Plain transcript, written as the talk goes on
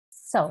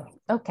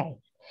Okay.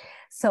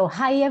 So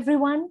hi,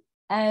 everyone,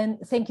 and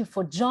thank you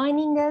for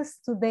joining us.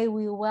 Today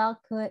we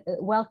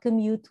welcome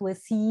you to a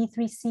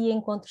CE3C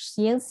Encontro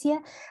Ciência,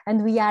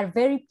 and we are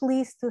very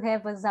pleased to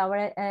have as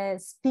our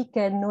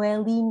speaker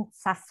Noelline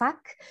Tsafack,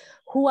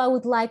 who I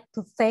would like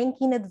to thank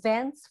in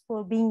advance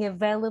for being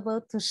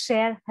available to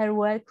share her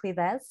work with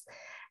us.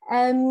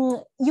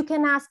 You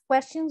can ask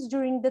questions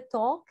during the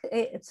talk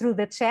through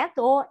the chat,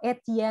 or at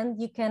the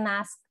end you can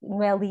ask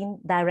Noelline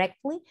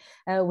directly.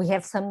 We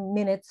have some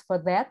minutes for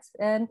that.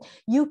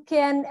 You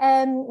can,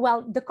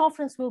 well, the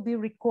conference will be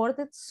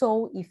recorded,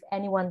 so if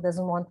anyone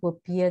doesn't want to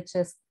appear,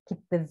 just keep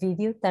the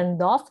video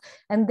turned off,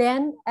 and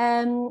then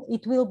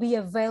it will be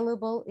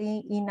available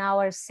in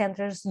our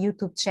center's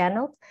YouTube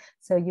channel,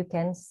 so you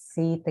can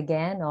see it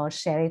again or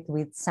share it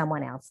with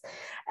someone else.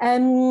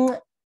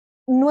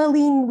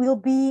 Noelline will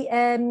be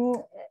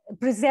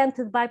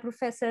presented by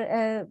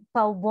Professor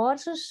Paulo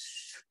Borges,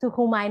 to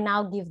whom I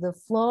now give the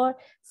floor.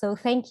 So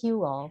thank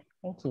you all.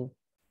 Thank you.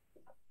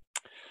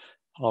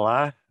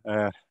 Olá,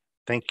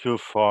 thank you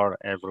for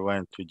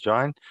everyone to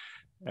join.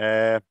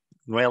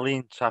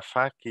 Noelline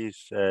Tsafack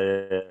is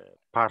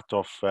part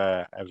of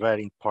a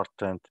very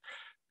important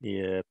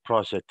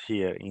project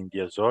here in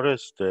the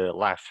Azores, the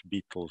LIFE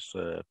BEETLES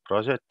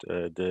project,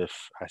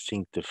 I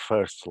think the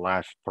first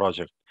LIFE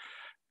project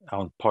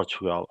on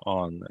Portugal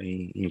on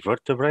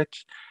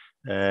invertebrates.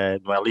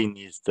 Noelline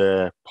is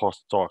the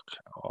postdoc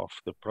of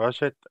the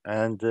project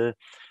and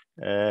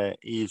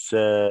is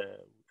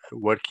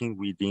working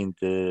within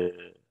the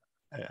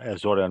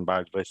Azorean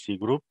biodiversity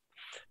group,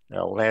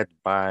 led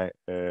by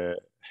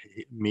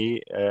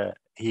me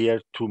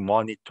here to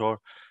monitor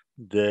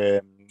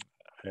the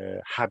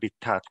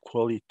habitat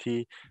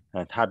quality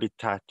and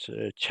habitat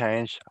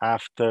change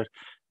after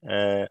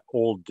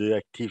all the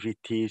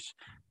activities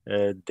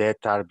that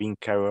are being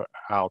carried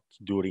out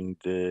during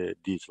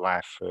this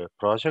LIFE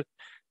project,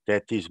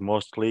 that is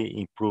mostly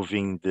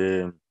improving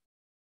the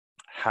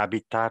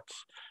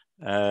habitats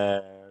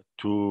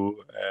to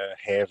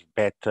have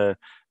better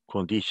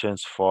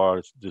conditions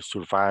for the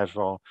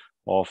survival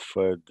of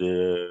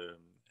the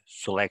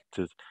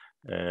selected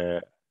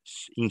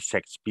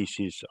insect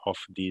species of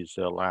these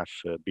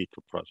LIFE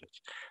beetle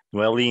projects.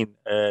 Noelline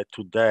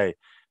today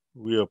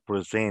will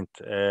present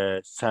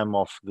some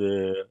of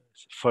the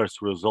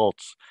first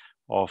results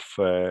of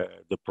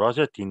the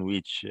project, in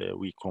which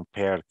we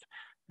compared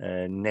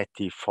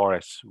native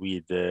forests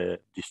with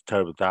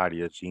disturbed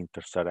areas in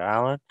Terceira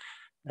Island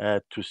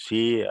to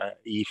see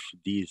if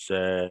these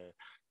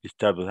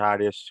disturbed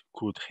areas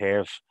could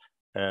have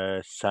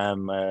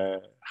some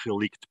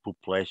relict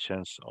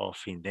populations of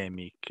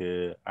endemic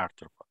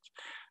arthropods.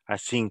 I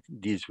think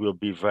this will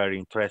be very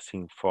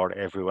interesting for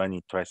everyone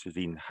interested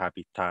in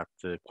habitat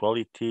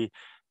quality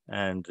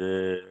and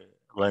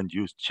land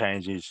use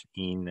changes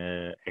in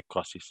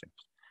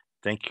ecosystems.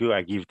 Thank you.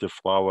 I give the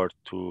floor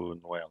to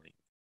Noelline.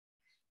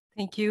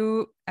 Thank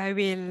you. I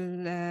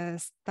will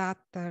start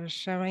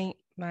sharing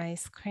my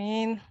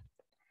screen.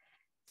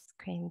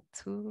 Screen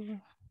 2,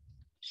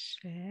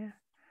 share,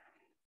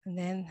 and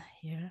then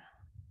here.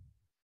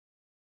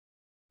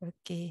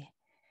 Okay.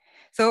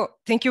 So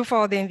thank you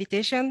for the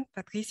invitation,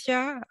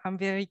 Patricia. I'm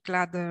very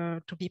glad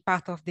to be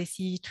part of the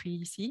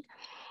CE3C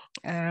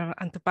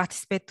and to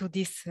participate to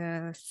these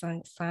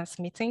science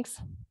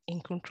meetings in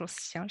Encontro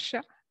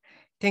Ciência.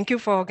 Thank you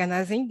for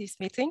organizing this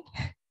meeting.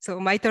 So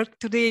my talk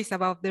today is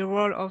about the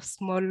role of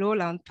small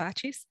lowland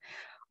patches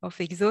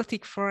of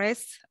exotic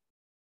forests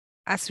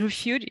as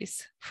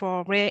refuges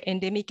for rare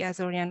endemic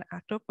Azorean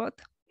arthropod.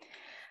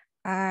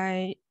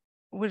 I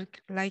would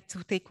like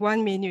to take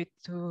 1 minute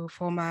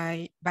for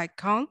my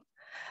background.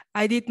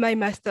 I did my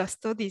master's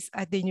studies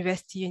at the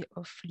University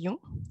of Lyon.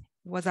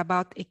 It was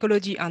about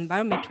ecology and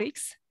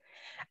biometrics.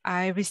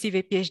 I received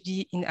a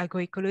PhD in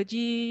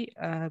agroecology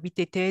with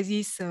a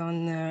thesis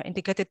on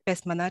integrated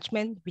pest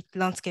management with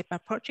landscape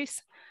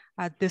approaches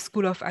at the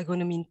School of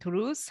Agronomy in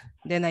Toulouse.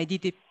 Then I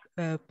did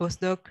a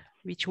postdoc,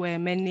 which were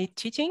mainly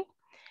teaching.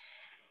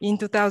 In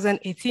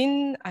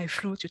 2018, I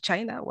flew to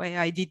China, where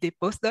I did a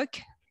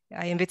postdoc.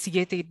 I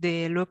investigated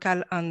the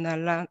local and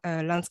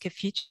landscape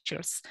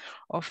features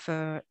of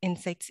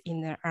insects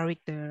in arid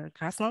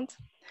grasslands.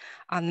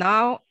 And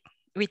now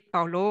with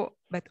Paulo,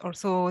 but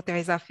also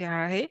Teresa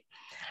Ferreira,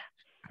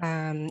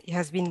 it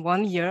has been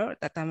 1 year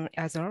that I'm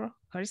at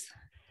Azores.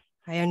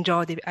 I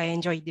enjoy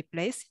the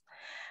place.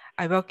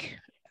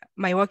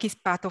 My work is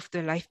part of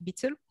the LIFE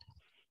BEETLES.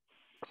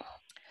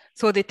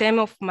 So the theme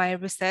of my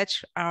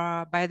research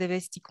are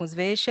biodiversity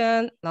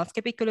conservation,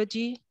 landscape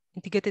ecology,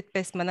 integrated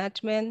pest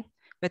management,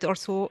 but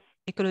also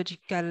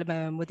ecological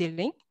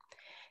modeling.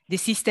 The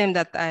system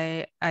that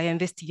I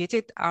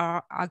investigated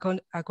are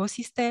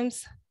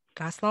agrosystems,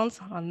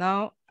 grasslands, and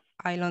now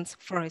islands,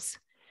 forests.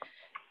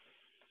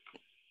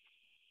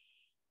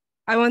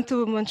 I want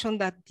to mention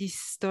that this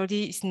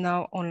study is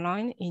now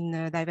online in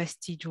a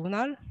diversity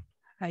journal.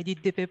 I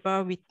did the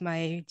paper with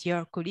my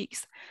dear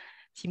colleagues,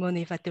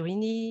 Simone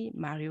Fattorini,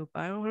 Mario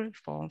Barol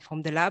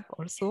from the lab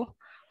also,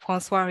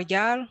 François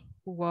Rigal,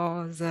 who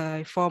was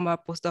a former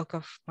postdoc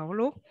of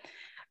Paulo,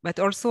 but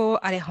also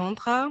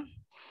Alejandra,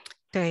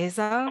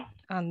 Teresa,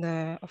 and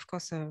of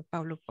course,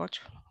 Paulo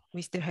Borges, who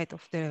is the head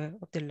of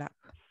the lab.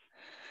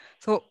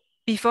 So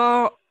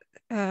before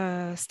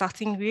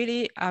starting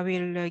really, I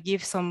will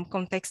give some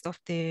context of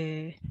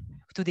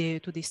to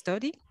the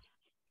study.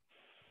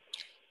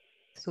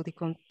 So the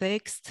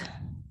context.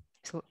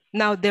 So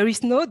now there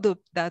is no doubt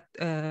that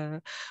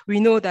we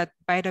know that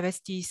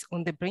biodiversity is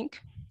on the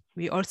brink.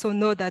 We also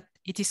know that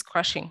it is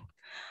crashing,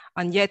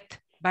 and yet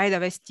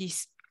biodiversity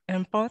is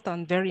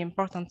important, very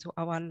important to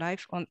our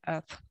life on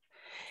Earth.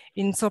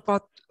 In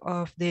support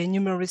of the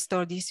numerous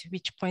studies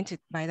which pointed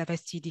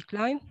biodiversity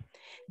decline,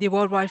 the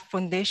World Wide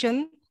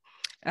Foundation,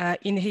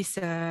 in his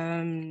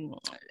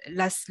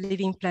last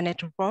Living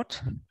Planet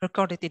report,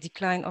 recorded a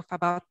decline of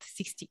about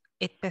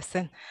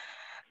 68%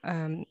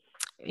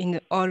 in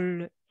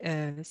all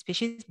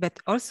species, but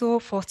also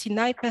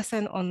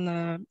 49%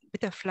 on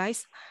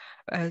butterflies,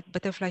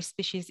 butterfly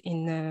species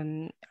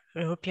in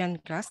European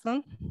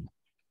grassland.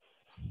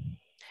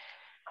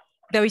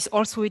 There is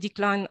also a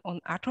decline on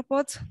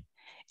arthropods.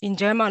 In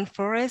German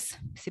forests,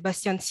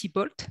 Sebastian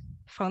Siebold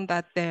found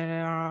that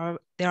there are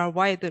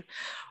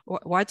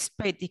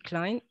widespread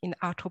decline in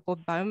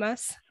arthropod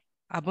biomass,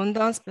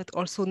 abundance, but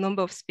also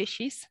number of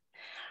species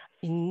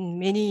in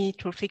many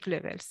trophic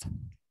levels.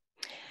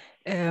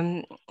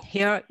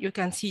 Here you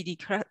can see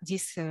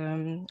this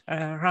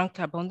rank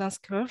abundance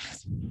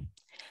curves.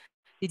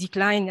 The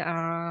decline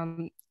are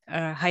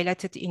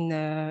highlighted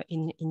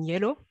in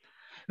yellow.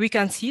 We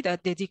can see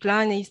that the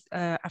decline is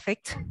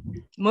affect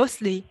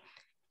mostly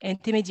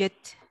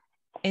intermediate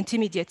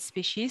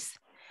species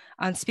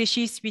and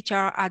species which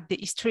are at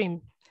the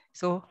extreme.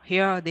 So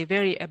here they're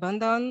very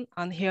abundant,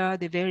 and here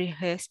the very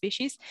rare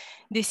species.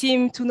 They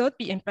seem to not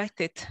be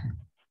impacted,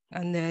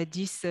 and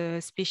these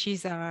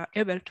species are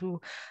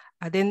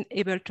then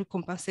able to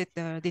compensate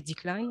the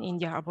decline in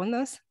their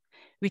abundance,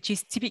 which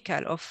is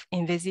typical of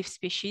invasive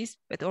species,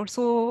 but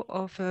also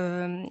of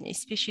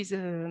species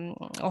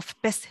of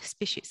pest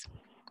species.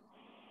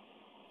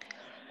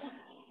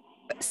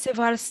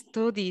 Several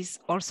studies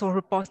also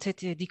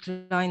reported a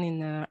decline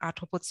in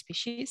arthropod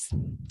species.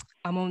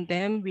 Among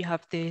them, we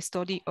have the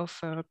study of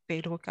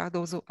Pedro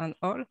Cardozo and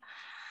al.,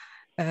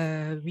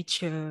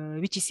 which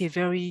is a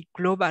very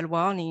global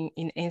one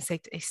in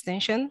insect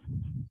extinction.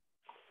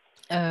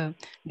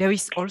 There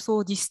is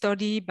also this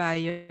study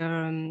by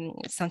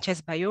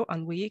Sanchez Bayo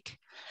and Wywick,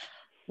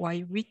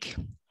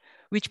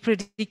 which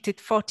predicted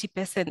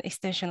 40%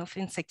 extinction of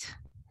insect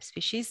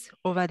species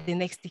over the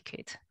next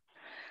decade.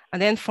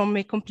 And then from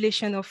a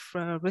compilation of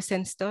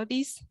recent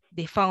studies,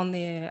 they found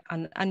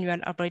an annual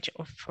average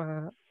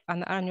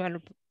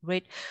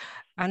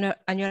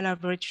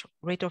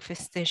rate of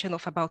extinction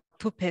of about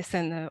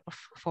 2%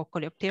 for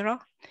Coleoptera,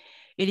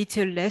 a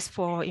little less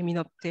for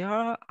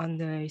Hymenoptera,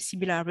 and a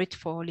similar rate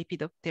for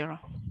Lepidoptera.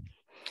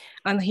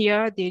 And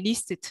here they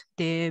listed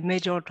the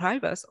major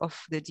drivers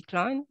of the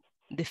decline.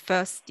 The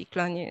first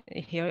decline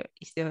here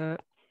is the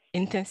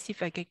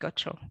intensive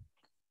agriculture.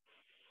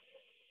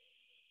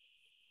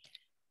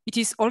 It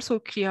is also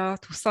clear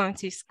to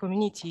scientists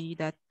community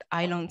that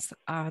islands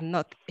are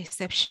not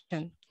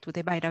exception to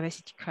the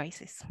biodiversity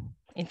crisis.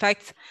 In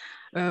fact,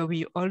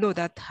 we all know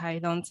that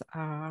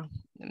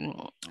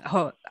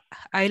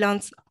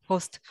islands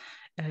host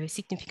a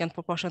significant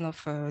proportion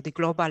of the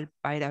global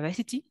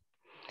biodiversity,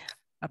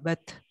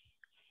 but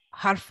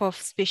half of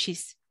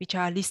species which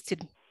are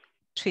listed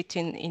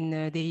treated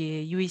in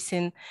the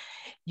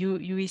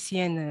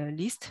UICN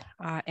list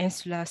are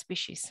insular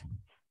species.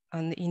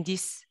 And in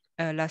this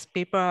last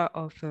paper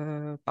of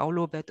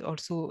Paulo, but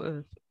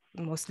also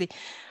mostly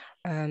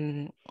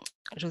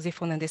José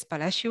Fernandez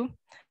Palacio,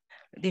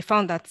 they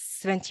found that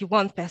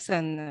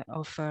 71%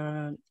 of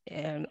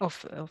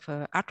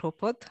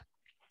arthropod,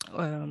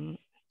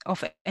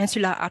 of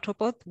insular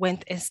arthropod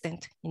went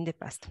extinct in the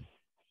past.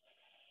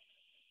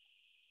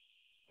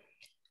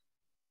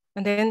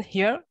 And then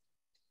here,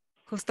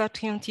 Costa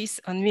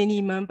Triantis and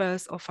many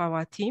members of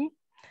our team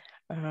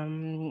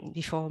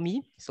before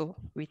me, so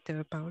with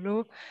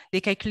Paulo,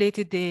 they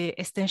calculated the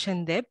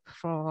extinction depth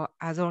for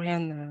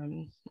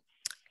Azorean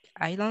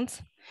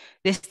islands.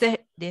 The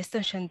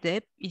extinction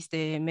depth is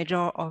the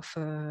measure of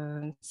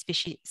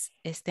species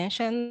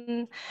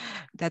extinction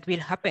that will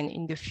happen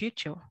in the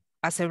future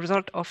as a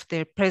result of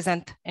the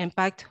present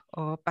impact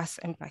or past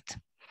impact.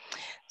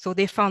 So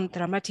they found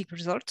dramatic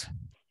results.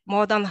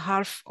 More than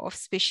half of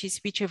species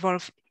which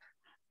evolve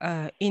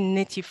in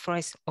native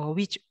forests or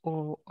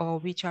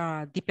which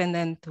are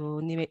dependent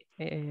to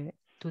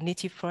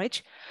native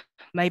forage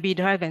might be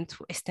driven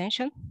to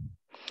extinction.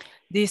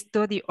 This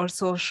study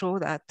also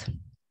showed that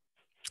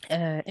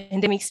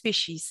endemic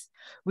species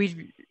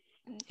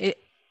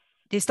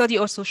the study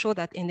also showed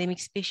that endemic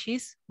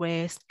species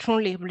were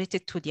strongly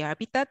related to their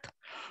habitat.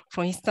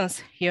 For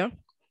instance, here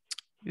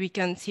we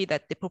can see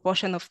that the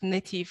proportion of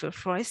native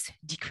forests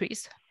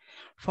decreased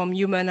from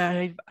human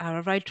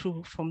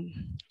arrival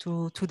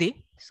to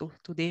today. So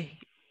today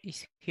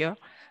is here.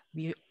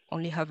 We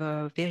only have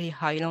a very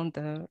highland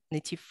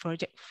native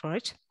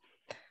forest.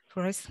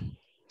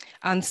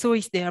 And so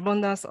is the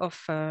abundance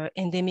of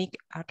endemic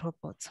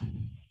arthropods.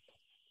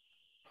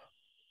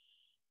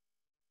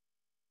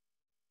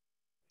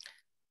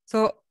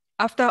 So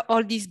after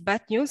all this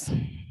bad news,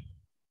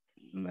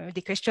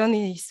 the question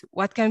is,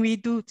 what can we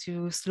do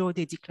to slow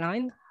the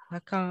decline?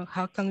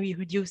 How can we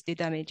reduce the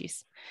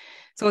damages?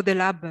 So the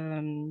lab,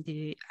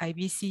 the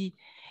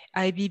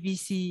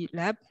IBBC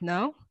lab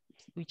now,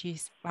 which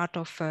is part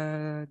of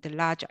the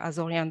large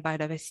Azorean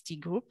biodiversity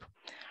group.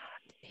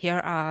 Here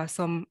are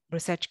some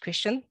research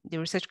questions. The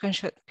research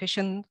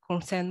question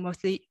concern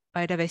mostly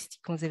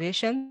biodiversity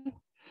conservation.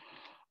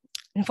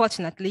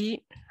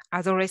 Unfortunately,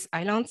 Azores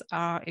Islands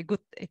are a good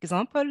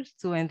example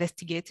to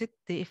investigate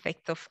the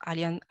effect of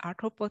alien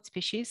arthropod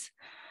species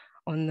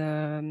on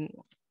the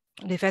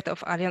effect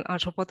of alien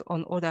arthropod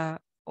on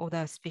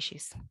other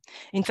species.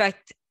 In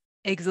fact,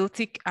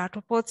 exotic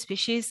arthropod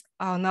species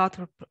are now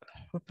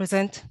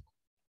represent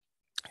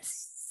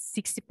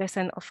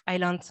 60% of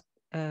island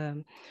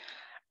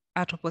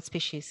arthropod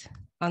species.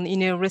 And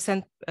in a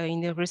recent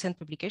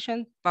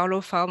publication,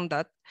 Paulo found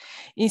that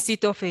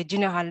instead of a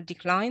general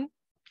decline,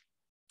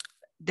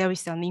 there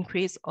is an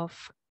increase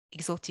of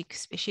exotic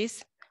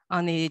species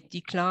and a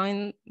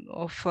decline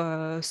of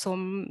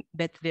some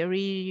but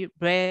very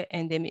rare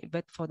endemic,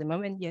 but for the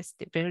moment, yes,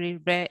 the very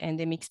rare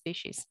endemic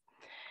species.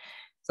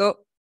 So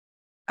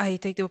I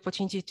take the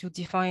opportunity to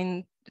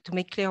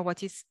make clear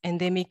what is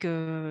endemic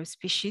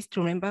species,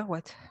 to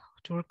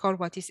recall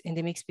what is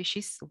endemic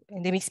species. So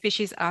endemic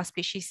species are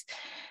species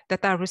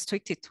that are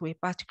restricted to a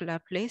particular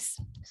place.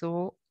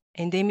 So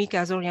endemic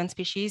Azorean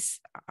species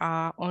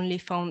are only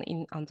found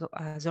in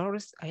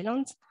Azores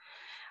Islands,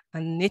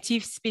 and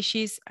native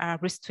species are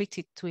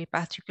restricted to a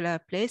particular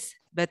place,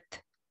 but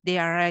they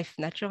arrive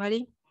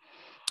naturally.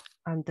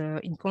 And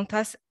in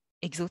contrast,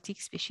 exotic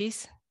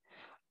species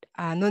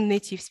are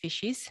non-native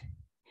species.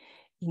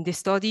 In the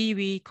study,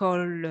 we call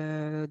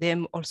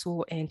them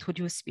also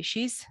introduced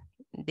species.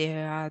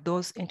 They are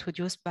those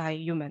introduced by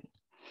humans,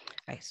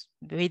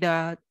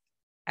 whether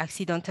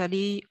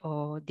accidentally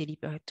or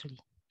deliberately.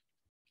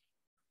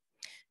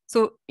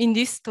 So in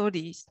these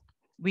studies,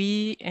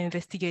 we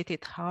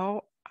investigated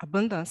how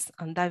abundance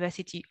and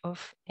diversity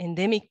of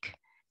endemic,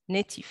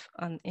 native,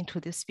 and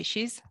introduced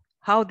species,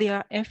 how they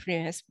are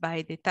influenced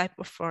by the type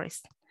of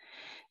forest.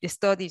 The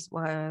studies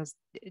was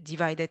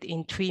divided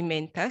in 3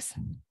 main tasks.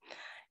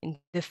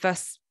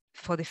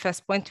 For the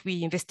first point,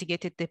 we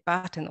investigated the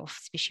pattern of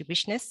species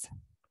richness,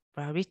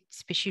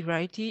 species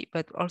variety,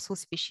 but also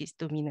species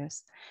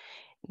dominance.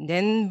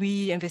 Then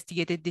we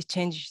investigated the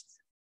changes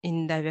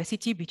in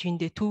diversity between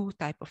the 2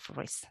 types of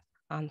forests.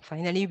 And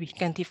finally, we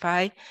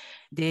quantify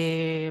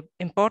the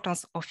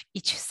importance of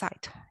each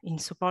site in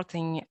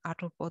supporting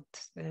arthropod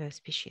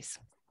species.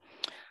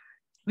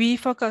 We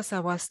focus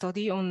our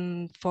study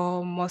on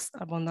 4 most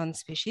abundant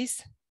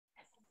species,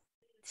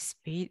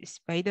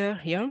 spider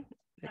here,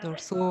 but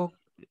also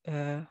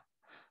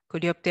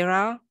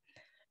Coleoptera,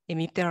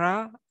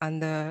 Hemiptera,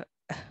 and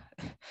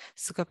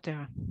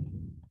Schooloptera.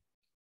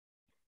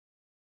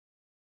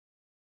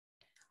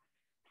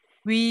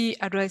 We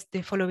address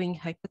the following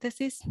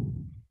hypotheses.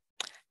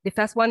 The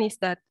first one is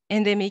that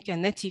endemic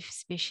and native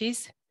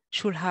species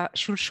should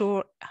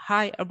show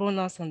high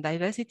abundance and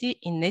diversity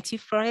in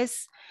native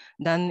forests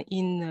than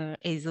in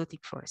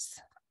exotic forests.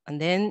 And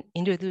then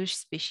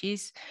introduced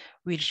species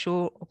will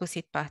show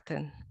opposite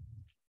pattern.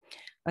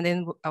 And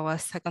then our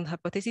second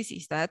hypothesis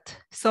is that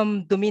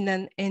some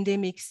dominant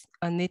endemics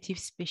and native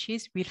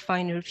species will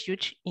find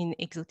refuge in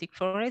exotic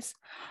forests,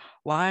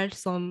 while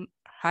some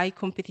high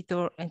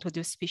competitor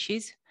introduced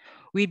species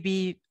will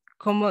be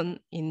common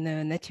in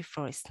native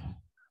forests.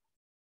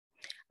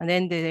 And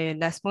then the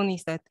last one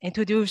is that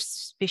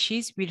introduced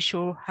species will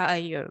show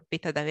higher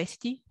beta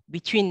diversity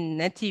between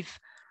native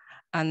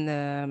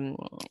and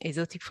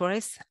exotic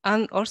forests,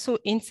 and also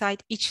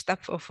inside each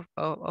type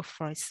of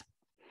forest.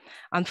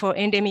 And for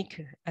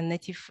endemic and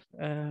native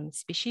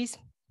species,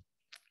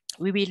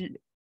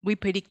 we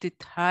predicted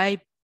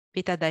high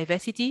beta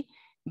diversity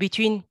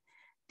between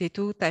the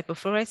 2 types of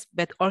forests,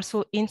 but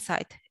also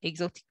inside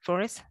exotic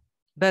forests,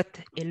 but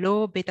a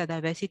low beta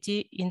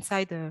diversity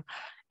inside the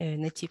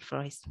native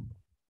forest.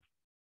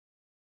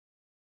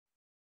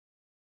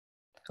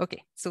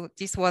 Okay, so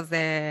this was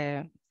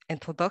the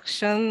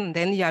introduction.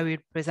 Then I will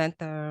present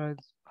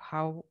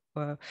how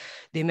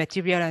the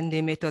material and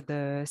the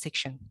method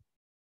section.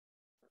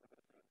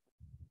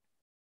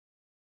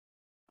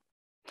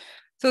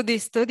 So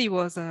this study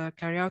was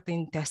carried out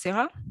in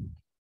Terceira,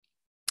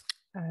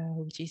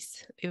 which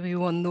is,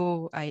 everyone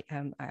know,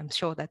 I'm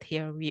sure that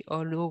here we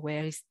all know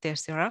where is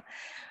Terceira,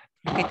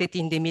 located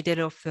in the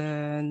middle of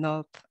the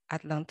North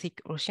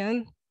Atlantic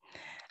Ocean.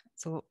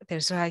 So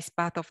Terceira is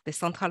part of the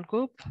Central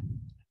Group,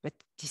 but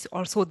it is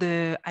also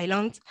the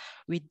island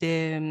with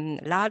the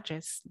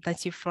largest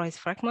native forest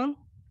fragment.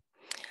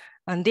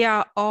 And they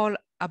are all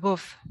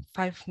above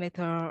 5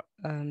 meters,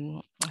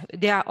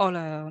 they are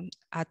all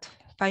at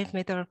 5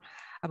 meters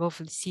above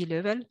the sea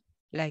level,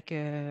 like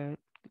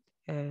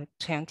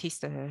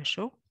scientists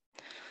show.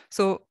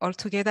 So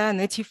altogether,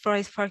 native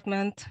forest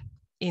fragment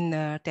in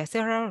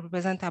Terceira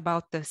represent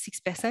about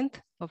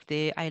 6% of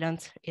the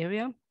island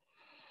area.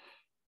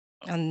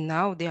 And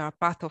now they are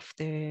part of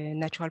the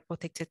natural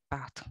protected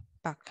park.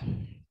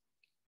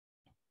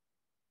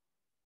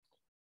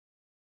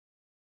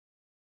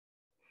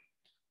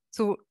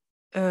 So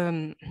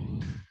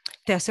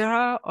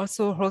Terceira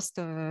also hosts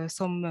the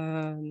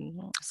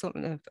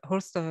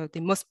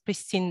most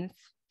pristine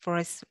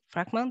forest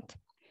fragment.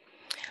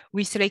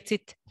 We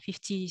selected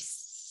 15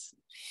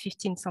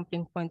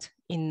 sampling points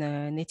in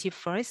native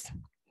forests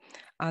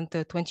and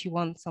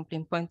 21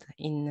 sampling points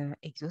in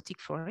exotic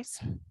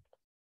forests.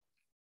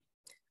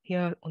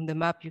 Here on the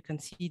map, you can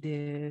see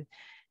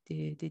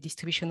the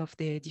distribution of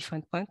the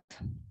different points.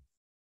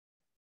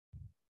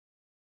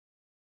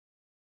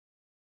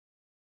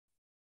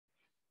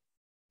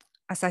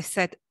 As I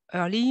said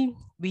earlier,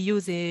 we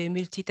use a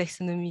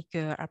multi-taxonomic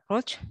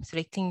approach,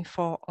 selecting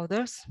 4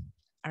 orders: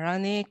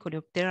 Arane,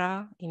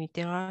 Coleoptera,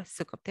 Hemiptera,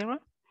 Secoptera.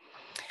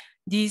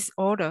 These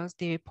orders,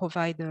 they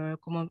provide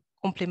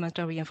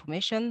complementary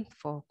information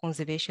for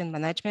conservation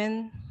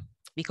management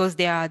because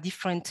they are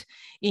different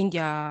in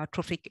their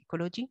trophic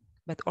ecology,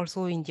 but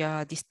also in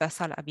their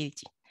dispersal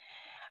ability.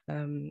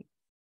 And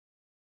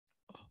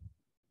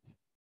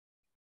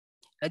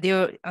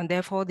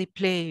therefore, they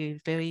play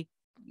a very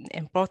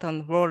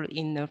important role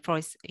in the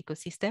forest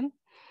ecosystem.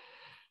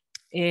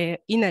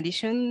 In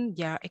addition,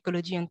 their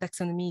ecology and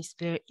taxonomy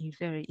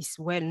is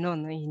well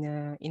known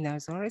in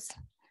Azores.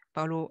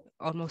 Paulo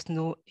almost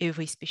knows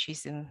every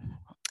species,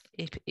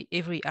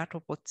 every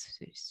arthropod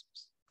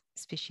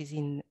species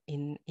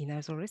in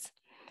Azores.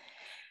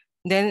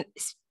 Then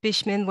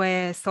specimens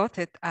were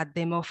sorted at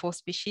the morpho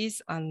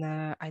species, and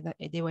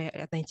they were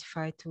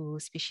identified to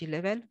species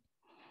level.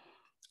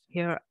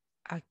 Here,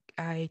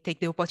 I take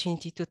the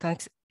opportunity to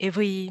thank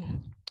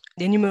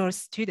the numerous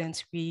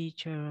students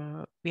which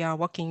who are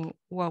working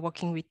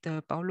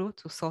with Paulo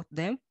to sort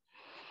them.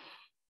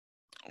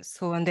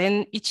 So, and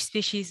then each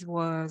species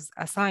was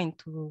assigned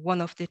to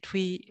one of the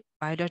 3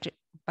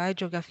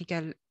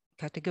 biogeographical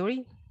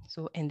categories,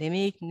 so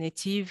endemic,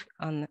 native,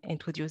 and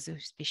introduced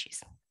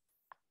species.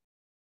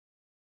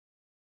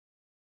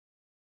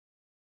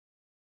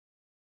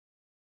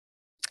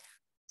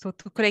 So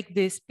to collect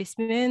the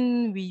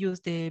specimen, we use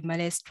the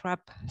malaise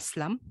trap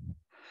SLAM,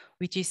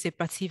 which is a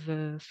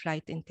passive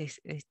flight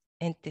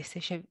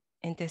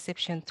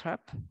interception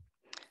trap.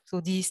 So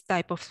this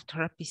type of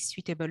trap is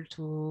suitable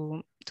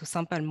to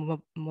sample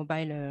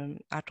mobile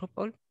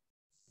arthropod.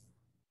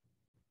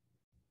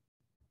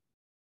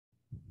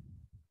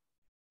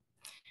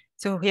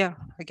 So here,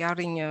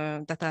 regarding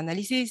data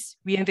analysis,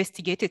 we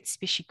investigated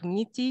species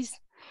communities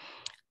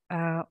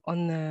of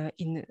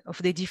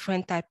the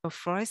different type of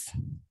forests.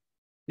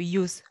 We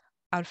use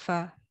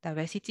alpha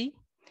diversity.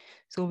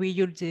 So we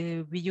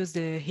use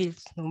the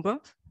Hills number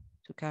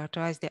to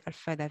characterize the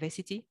alpha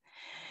diversity.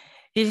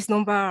 Hills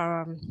number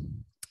are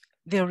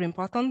very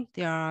important.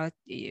 There are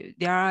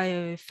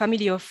a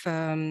family of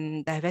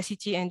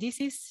diversity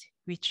indices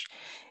which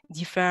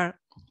differ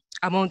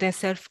among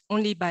themselves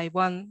only by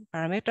 1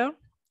 parameter.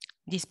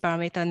 This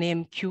parameter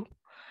named Q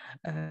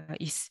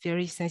is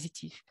very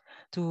sensitive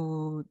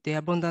to the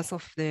abundance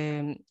of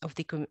the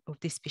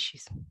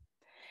species.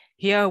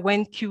 Here,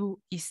 when Q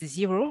is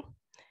 0,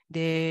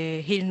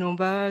 the Hill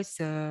number is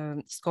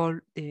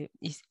called the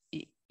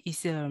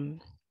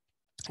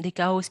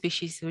Cao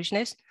species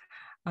richness,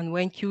 and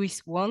when Q is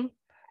 1,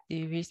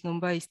 the Hill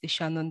number is the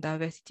Shannon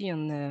diversity,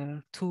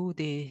 and 2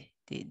 the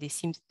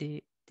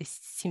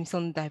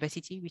Simpson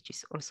diversity, which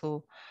is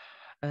also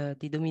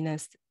the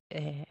dominance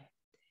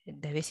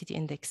diversity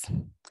index.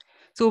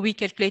 So we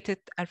calculated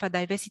alpha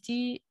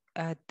diversity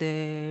at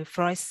the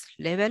forest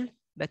level,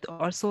 but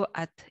also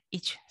at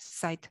each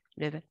site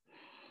level.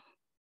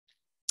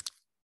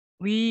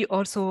 We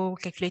also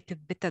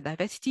calculated beta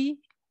diversity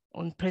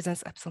on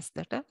presence-absence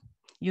data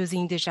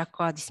using the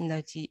Jacquard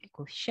dissimilarity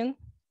coefficient.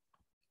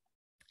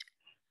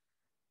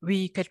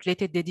 We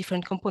calculated the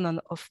different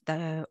components of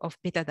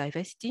beta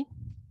diversity,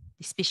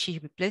 the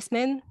species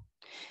replacement.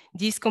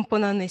 This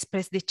component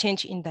expresses the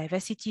change in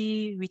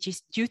diversity, which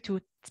is due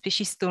to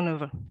species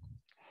turnover.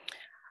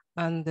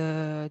 And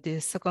the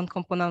second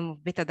component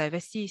of beta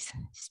diversity is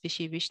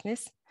species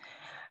richness.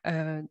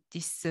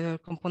 This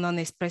component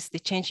expresses the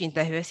change in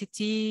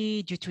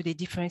diversity due to the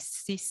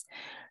differences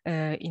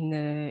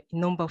in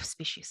number of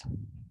species.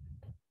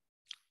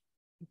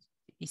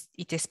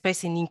 It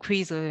expresses an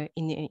increase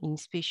in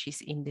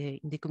species in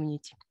the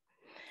community.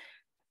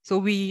 So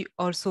we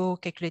also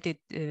calculated,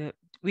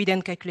 we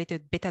then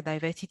calculated beta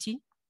diversity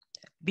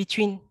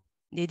between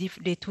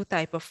the 2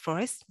 types of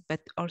forests,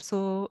 but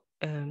also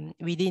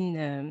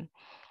within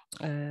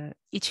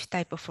each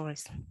type of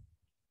forest.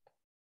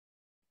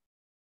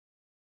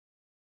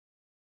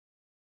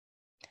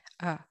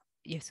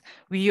 Yes,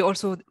 we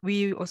also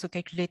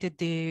calculated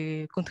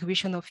the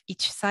contribution of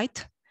each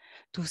site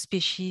to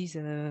species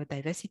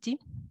diversity.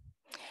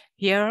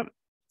 Here,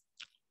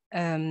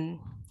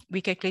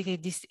 we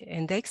calculated this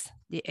index,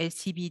 the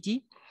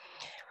LCBD.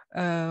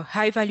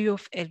 High value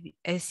of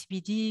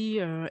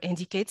LCBD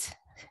indicates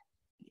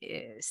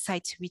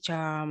sites which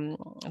are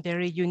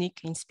very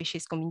unique in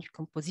species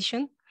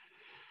composition.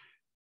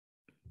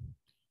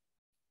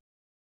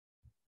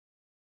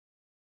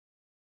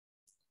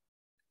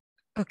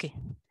 Okay,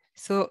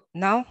 so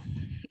now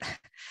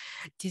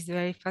it is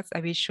very fast.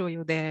 I will show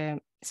you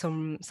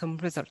some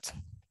results.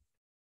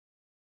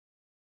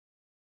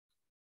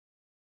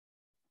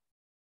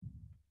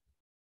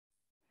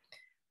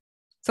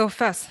 So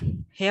first,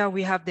 here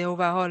we have the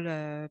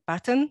overall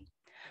pattern.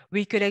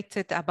 We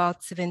collected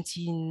about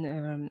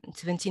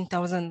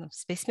 17,000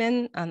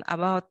 specimens and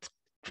about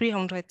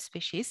 300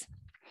 species.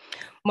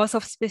 Most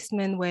of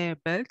specimens were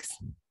bugs,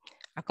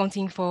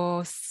 accounting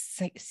for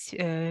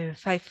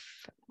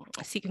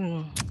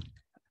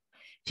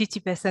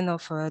 50%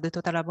 of the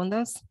total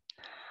abundance.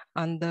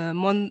 And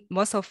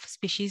most of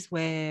species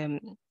were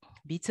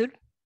beetle.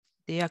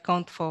 They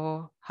account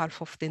for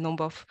half of the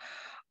number of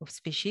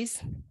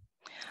species.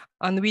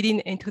 And within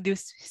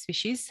introduced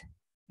species,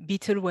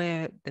 beetle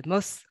were the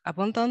most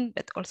abundant,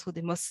 but also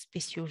the most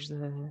specious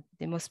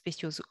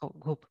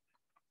group.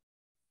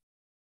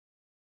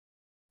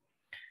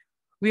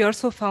 We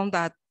also found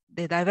that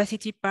the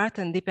diversity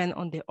pattern depends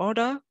on the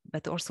order,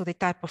 but also the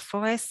type of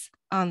forest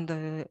and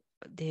the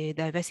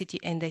diversity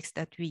index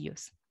that we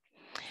use.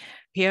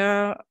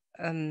 Here,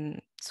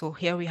 so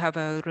here we have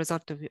a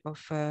result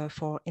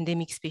for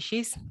endemic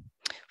species.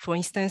 For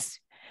instance,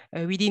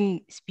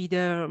 within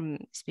spider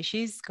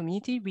species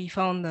community, we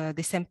found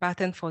the same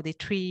pattern for the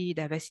tree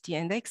diversity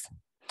index.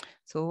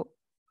 So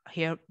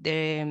here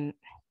the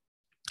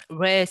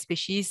rare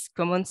species,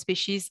 common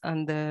species,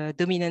 and the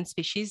dominant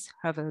species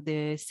have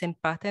the same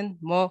pattern.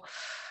 More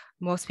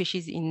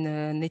species in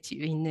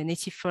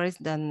native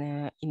forest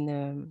than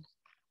in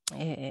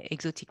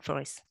exotic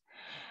forest,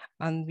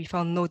 and we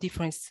found no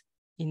difference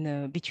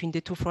in between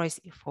the two forests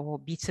for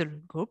beetle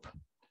group,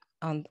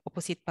 and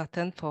opposite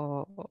pattern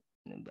for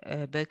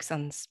bugs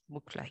and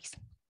bug-lice.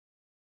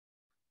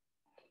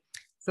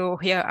 So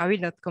here I will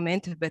not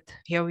comment, but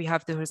here we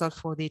have the result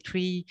for the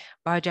tree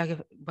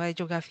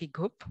biogeographic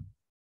group.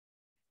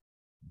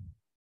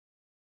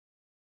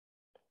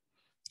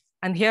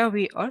 And here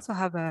we also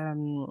have a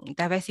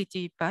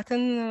diversity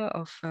pattern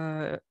of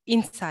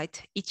inside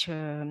each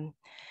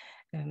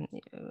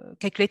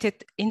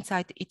calculated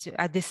inside each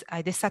at the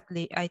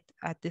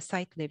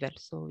site level.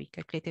 So we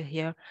calculated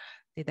here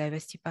the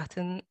diversity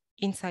pattern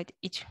inside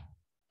each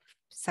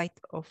site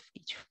of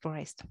each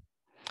forest.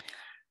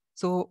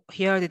 So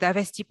here the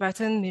diversity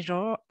pattern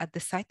measure at the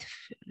site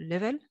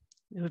level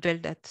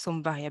revealed that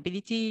some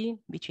variability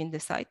between the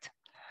site.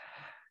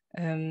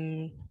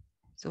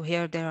 So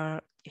here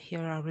are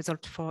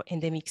results for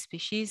endemic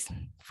species.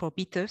 For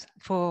beetles,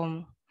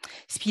 for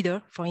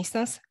spider, for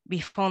instance, we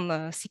found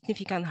a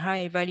significant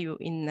high value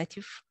in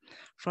native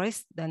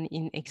forests than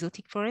in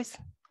exotic forests.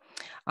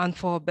 And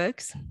for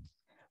bugs,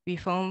 we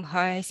found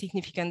high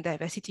significant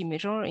diversity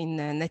measure in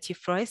native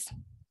forests.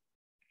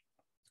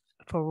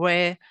 For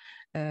rare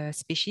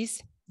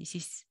species, this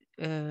is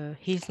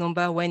Hill's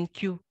number when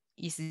Q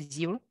is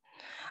 0,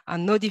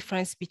 and no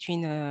difference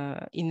between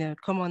in a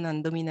common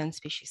and dominant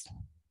species.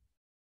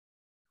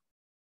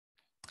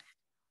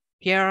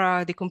 Here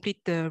are the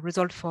complete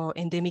result for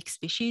endemic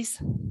species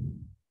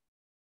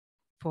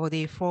for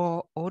the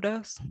 4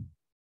 orders.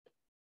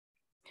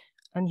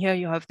 And here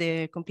you have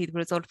the complete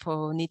result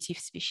for native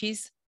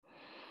species.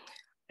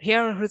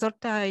 Here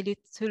results are a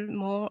little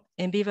more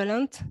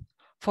ambivalent.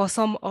 For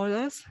some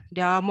orders,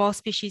 there are more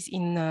species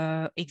in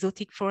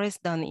exotic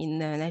forest than in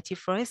native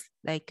forest,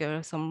 like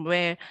some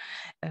rare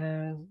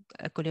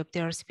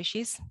Coleoptera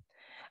species.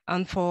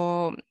 And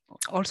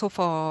also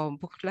for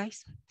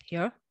bug-lice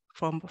here,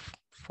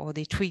 for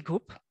the tree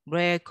group,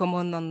 rare,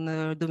 common,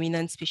 and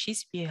dominant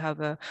species, we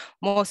have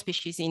more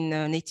species in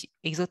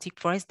exotic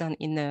forest than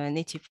in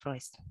native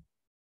forest.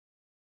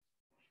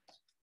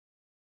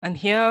 And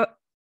here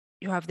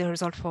you have the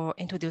result for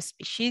introduced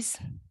species.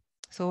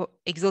 So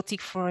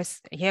exotic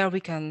forest, here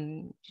we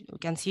can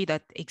see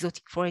that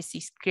exotic forest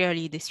is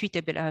clearly the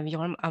suitable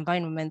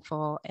environment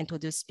for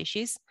introduced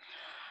species.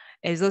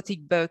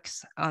 Exotic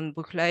bugs and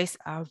bug-lice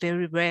are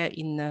very rare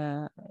in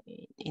the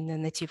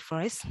native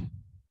forest.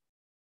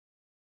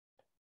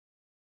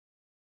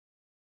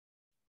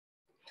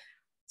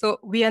 So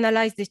we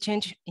analyze the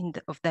change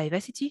of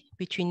diversity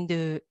between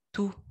the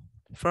 2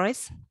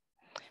 forests,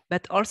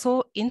 but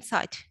also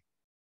inside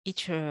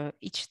each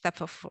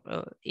type of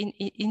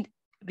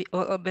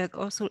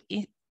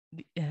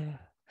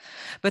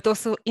but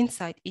also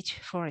inside each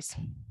forest.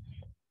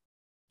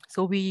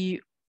 So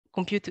we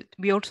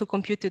also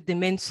computed the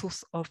main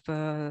source of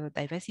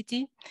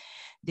diversity,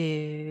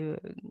 the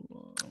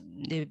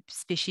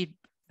species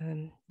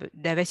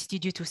diversity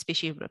due to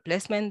species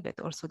replacement, but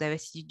also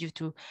diversity due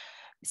to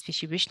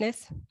species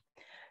richness.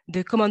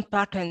 The common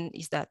pattern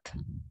is that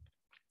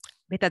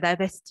beta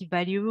diversity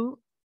value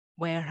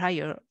were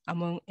higher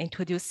among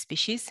introduced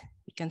species.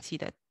 We can see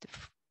that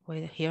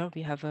here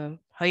we have a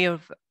higher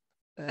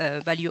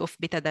value of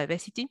beta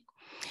diversity,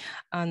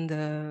 and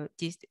that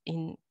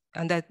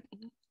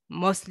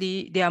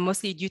they are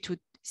mostly due to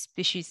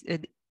species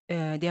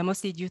they are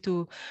mostly due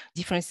to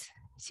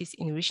differences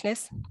in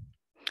richness.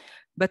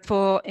 But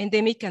for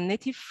endemic and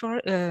native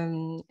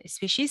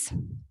species,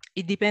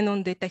 it depends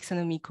on the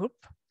taxonomy group.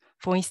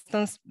 For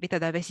instance, beta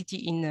diversity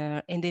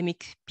in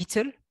endemic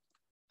beetle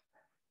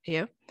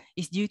here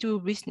is due to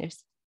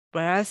richness,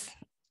 whereas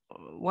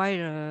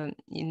while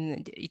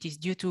it is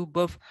due to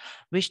both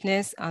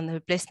richness and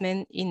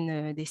replacement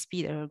in the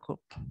speed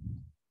group.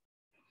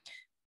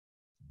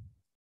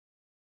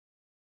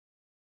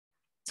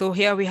 So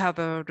here we have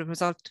the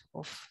result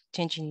of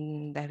change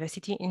in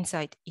diversity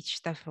inside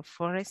each type of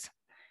forest,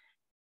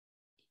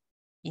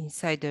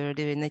 inside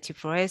the native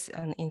forest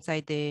and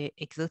inside the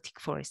exotic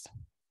forest.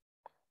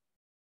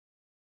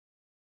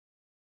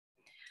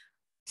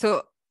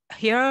 So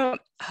here,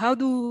 how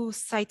do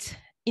sites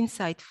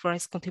inside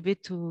forests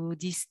contribute to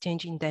this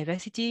change in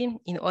diversity?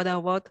 In other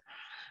words,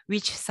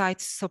 which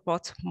sites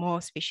support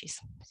more species?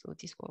 So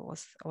this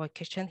was our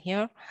question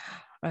here.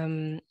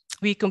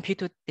 We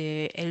computed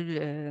the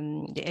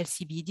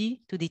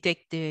LCBD to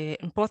detect the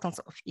importance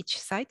of each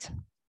site.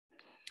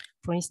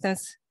 For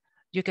instance,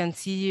 you can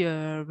see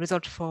a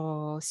result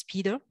for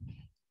speeder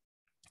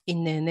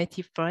in the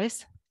native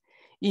forest.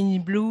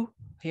 In blue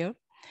here,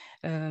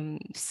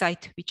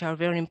 sites which are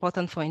very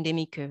important for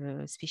endemic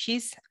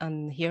species,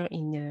 and here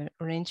in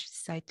orange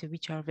sites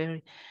which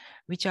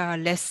are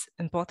less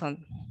important.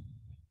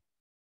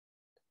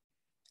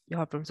 You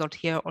have a result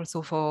here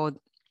also for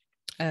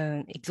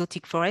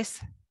exotic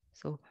forests.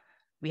 So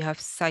we have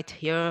sites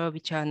here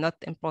which are not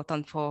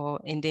important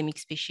for endemic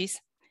species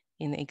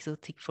in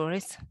exotic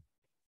forests.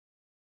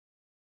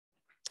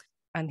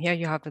 And here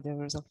you have the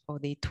result for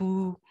the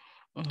two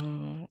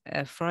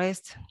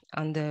forests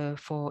and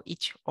for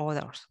each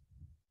others.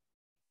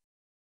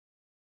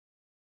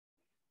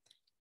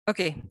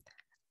 Okay,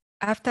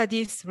 after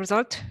this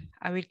result,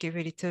 I will give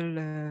a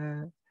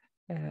little,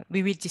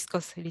 we will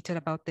discuss a little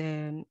about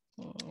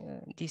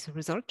this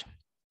result.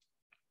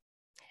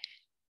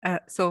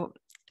 So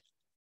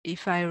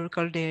if I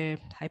recall the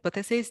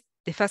hypothesis,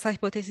 the first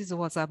hypothesis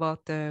was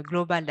about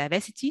global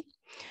diversity.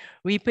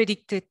 We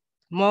predicted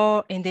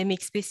more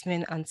endemic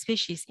specimens and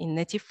species in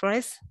native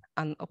forests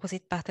and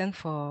opposite pattern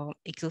for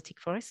exotic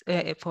forests,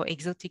 for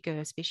exotic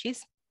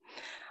species.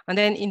 And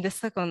then in the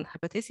second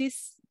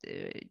hypothesis,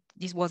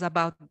 this was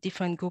about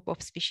different group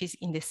of species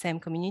in the same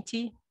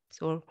community.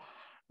 So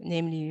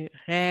namely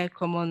rare,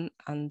 common,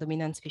 and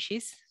dominant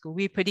species. So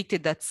we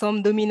predicted that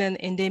some dominant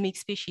endemic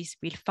species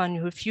will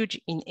find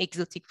refuge in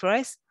exotic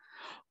forests,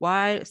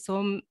 while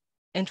some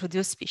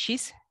introduced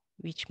species,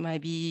 which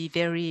might be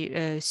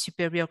very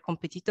superior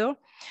competitor,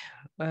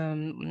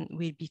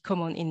 will be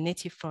common in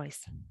native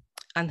forests.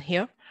 And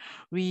here,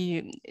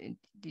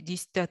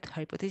 this third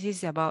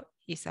hypothesis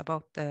is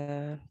about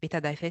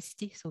beta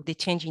diversity, so the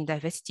change in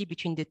diversity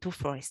between the two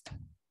forests.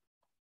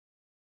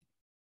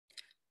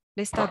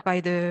 Let's start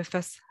by the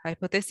first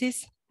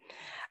hypothesis.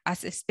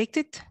 As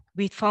expected,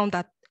 we found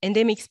that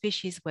endemic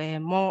species were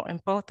more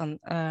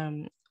important,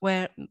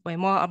 were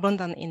more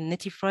abundant in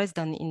native forests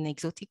than in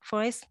exotic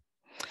forests.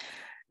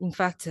 In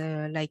fact,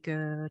 like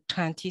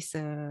scientists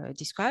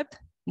described,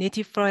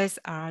 native forests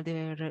are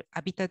the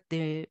habitat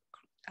the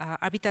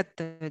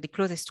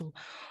closest to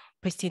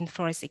pristine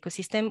forest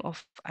ecosystem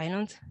of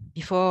islands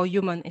before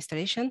human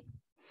installation.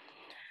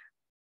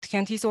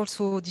 Scientists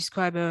also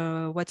describe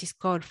what is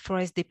called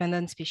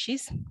forest-dependent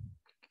species.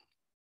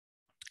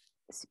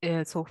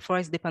 So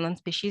forest-dependent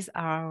species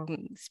are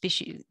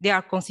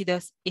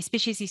considered, a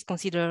species is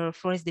considered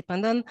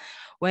forest-dependent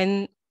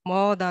when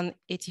more than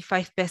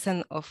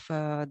 85% of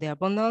the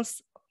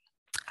abundance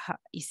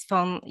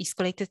is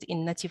collected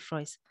in native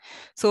forests.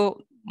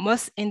 So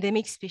most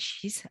endemic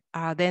species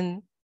are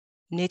then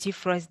native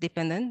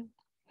forest-dependent.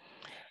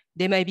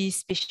 They may be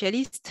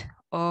specialists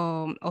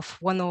of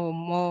one or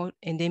more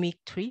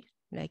endemic tree,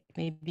 like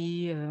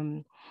maybe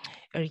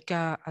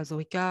Erica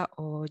azorica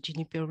or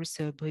Juniperus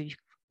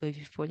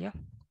brevifolia.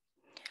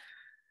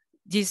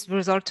 These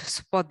results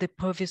support the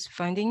previous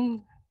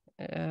finding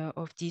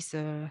of these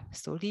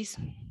studies.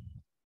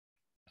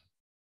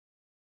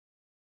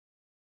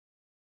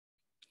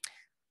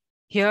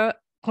 Here,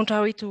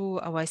 contrary to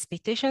our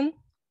expectation,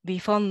 we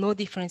found no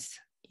difference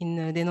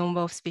in the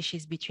number of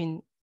species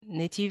between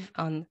native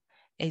and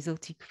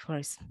exotic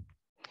forests.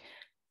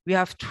 We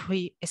have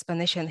three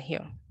explanations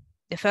here.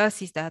 The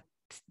first is that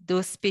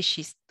those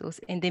species, those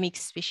endemic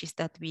species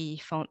that we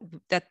found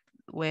that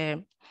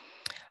were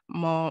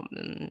more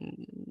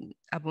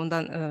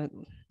abundant,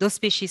 those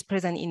species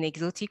present in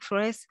exotic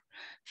forests.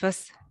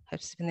 First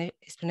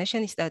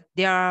explanation is that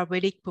there are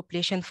relic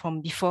population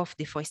from before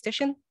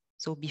deforestation,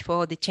 so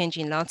before the change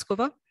in land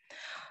cover.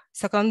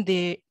 Second,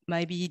 there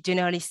might be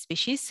generalist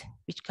species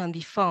which can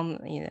be found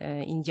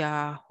in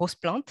their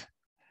host plant.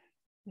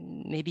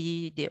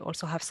 Maybe they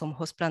also have some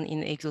host plant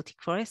in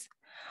exotic forests,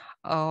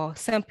 or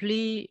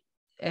simply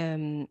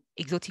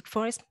exotic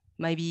forests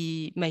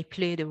might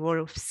play the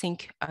role of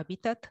sink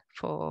habitat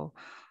for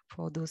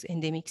those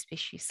endemic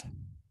species.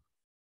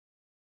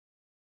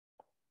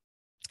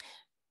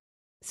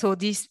 So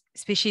these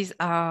species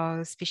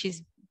are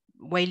species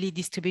widely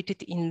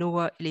distributed in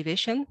lower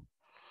elevation.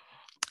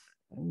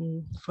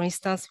 For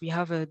instance, we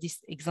have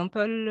this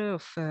example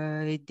of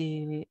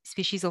the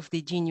species of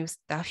the genus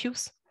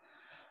Staphyus,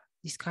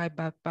 described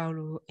by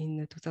Paulo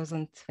in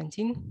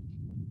 2017.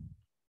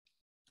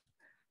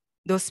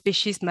 Those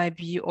species might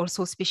be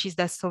also species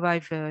that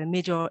survive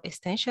major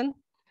extinction.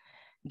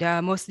 They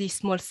are mostly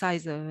small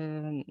size,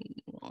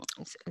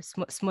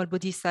 small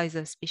body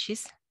size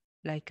species,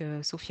 like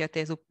Sophia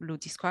Terzopoulos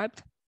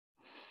described.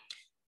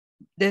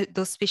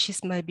 Those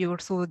species might be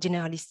also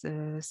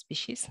generalist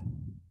species.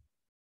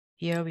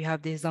 Here we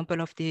have the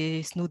example of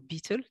the snoot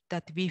beetle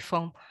that we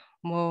found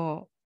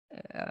more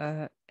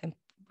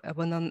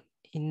abundant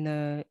in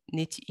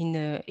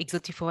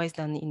exotic forest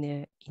than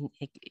in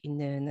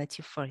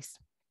native forest.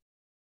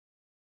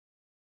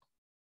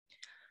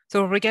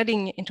 So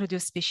regarding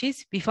introduced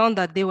species, we found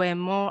that they were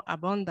more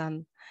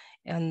abundant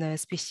and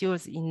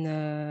species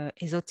in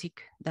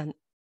exotic than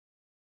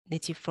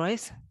native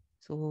forest.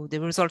 So the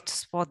results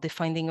support the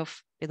finding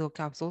of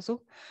pedocarbs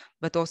also,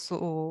 but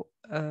also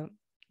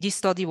this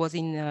study was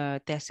in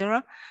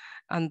Tercera,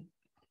 and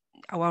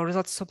our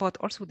results support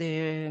also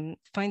the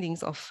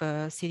findings of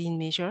saline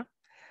measure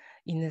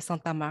in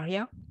Santa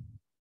Maria.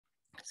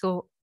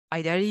 So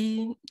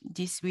ideally,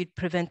 this will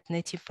prevent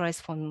native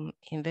forest from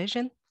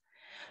invasion.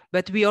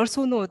 But we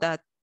also know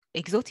that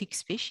exotic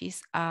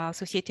species are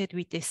associated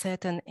with a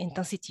certain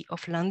intensity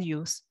of land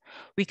use.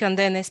 We can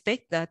then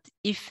expect that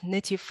if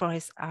native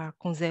forests are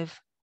conserved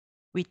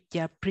with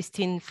their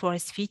pristine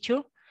forest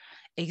feature,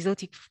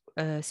 exotic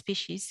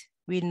species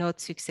will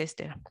not succeed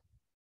there.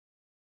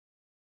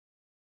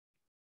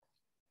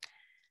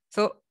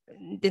 So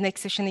the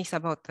next session is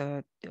about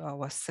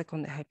our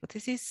second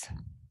hypothesis,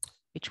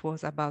 which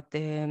was about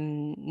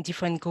the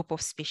different group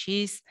of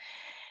species,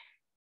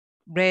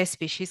 rare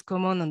species,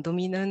 common and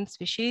dominant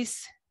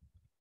species.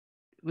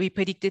 We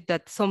predicted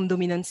that some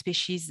dominant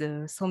species,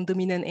 some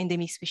dominant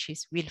endemic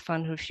species will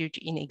find refuge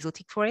in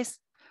exotic forests,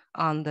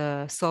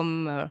 and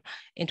some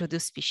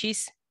introduced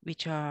species,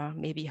 which are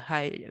maybe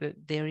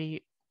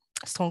very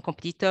strong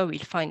competitor, will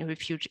find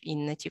refuge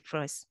in native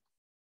forests.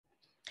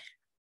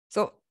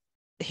 So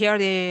here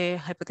the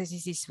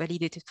hypothesis is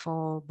validated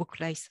for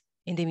book-like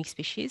endemic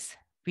species.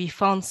 We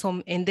found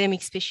some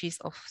endemic species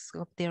of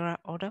Coleoptera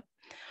order,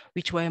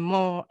 which were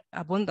more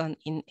abundant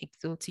in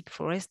exotic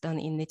forests than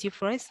in native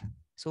forests.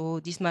 So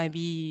this might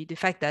be the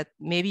fact that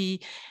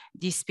maybe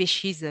these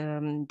species,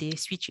 they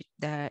switch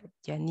their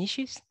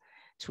niches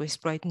to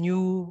exploit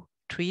new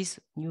trees,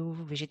 new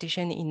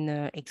vegetation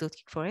in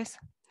exotic forests.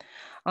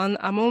 And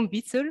among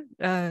beetle,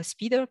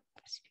 spider,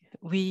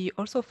 we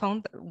also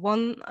found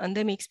one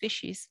endemic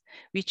species,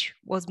 which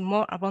was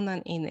more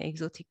abundant in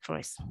exotic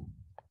forests.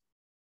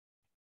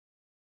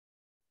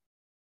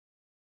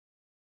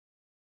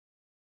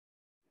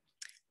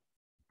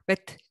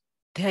 But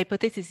the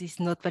hypothesis is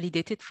not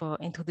validated for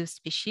introduced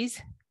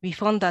species. We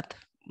found that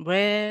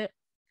rare,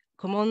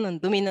 common,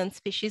 and dominant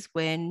species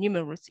were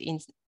numerous in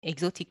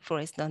exotic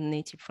forests than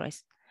native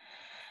forests.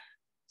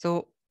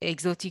 So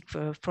exotic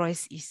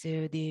forest is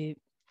the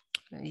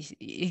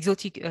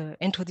exotic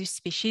introduced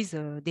species.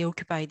 They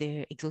occupy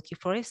the exotic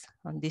forest,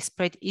 and they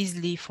spread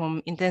easily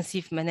from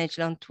intensive managed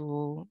land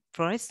to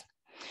forest.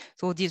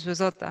 So these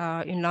results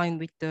are in line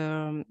with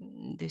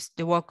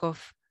the work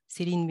of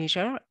Céline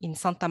Measure in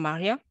Santa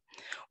Maria,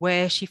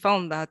 where she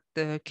found that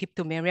the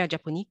Cryptomeria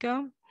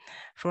japonica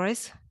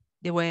forests,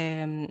 they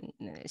were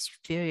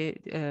very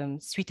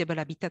suitable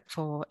habitat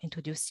for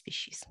introduced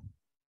species.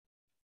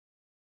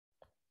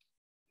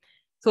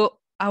 So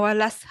our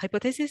last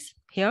hypothesis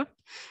here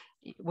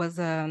was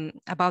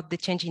about the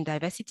change in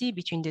diversity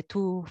between the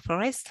two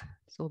forests,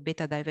 so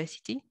beta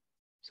diversity.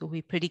 So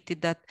we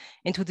predicted that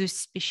introduced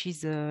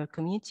species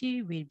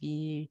community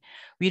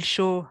will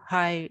show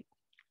high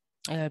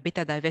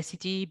beta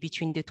diversity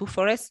between the two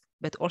forests,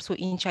 but also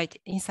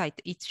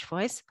inside each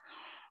forest.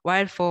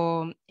 While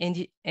for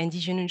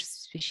indigenous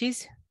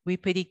species, we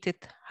predicted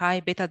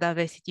high beta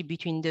diversity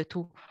between the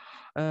two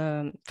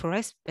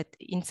forests, but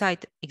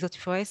inside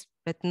exotic forests,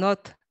 but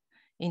not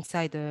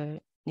inside the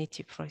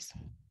native forest.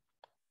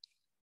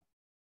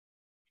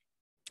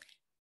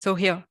 So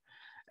here,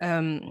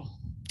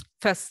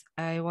 first,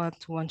 I want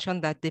to mention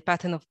that the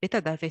pattern of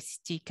beta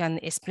diversity can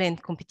explain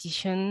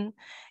competition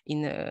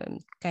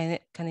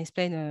can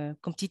explain a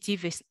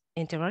competitive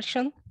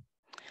interaction.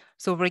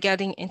 So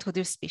regarding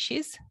introduced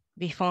species,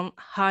 we found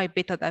high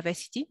beta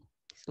diversity.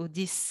 So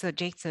this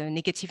suggests a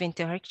negative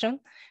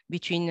interaction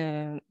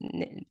between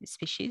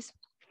species.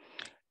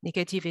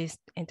 Negative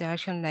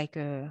interaction like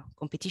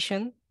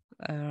competition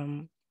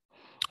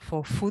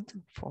for food,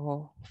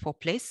 for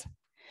place.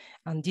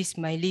 And this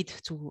might lead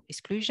to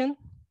exclusion.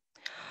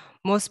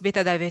 Most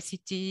data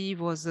diversity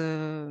was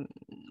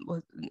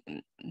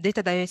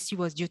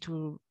due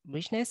to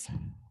richness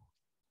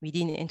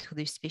within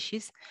introduced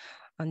species,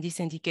 and this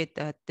indicates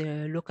that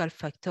the local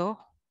factor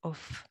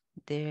of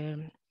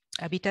the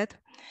habitat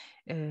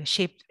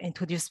shaped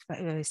introduced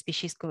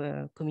species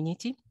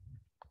community,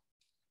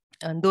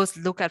 and those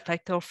local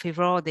factors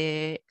favor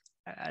the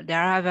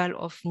arrival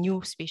of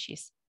new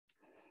species.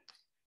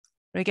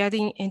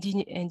 Regarding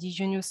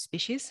indigenous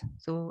species,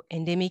 so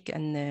endemic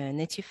and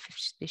native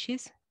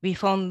species, we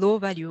found low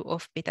value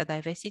of beta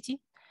diversity.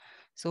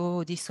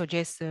 So this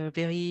suggests a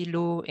very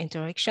low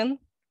interaction.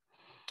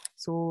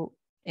 So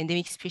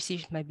endemic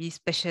species might be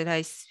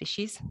specialized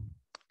species,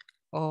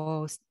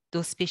 or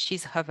those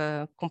species have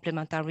a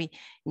complementary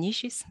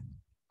niches.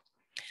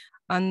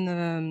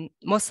 And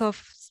most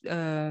of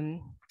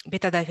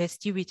beta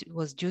diversity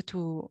was due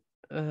to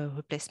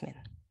replacement.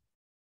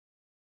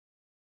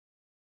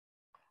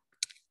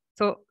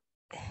 So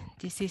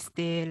this is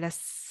the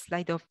last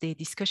slide of the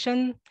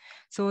discussion.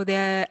 So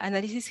the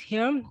analysis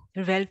here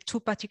revealed two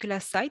particular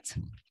sites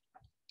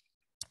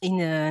in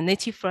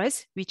native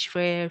forests, which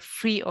were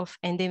free of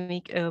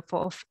endemic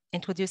of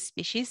introduced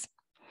species,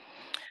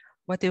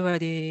 whatever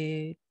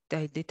the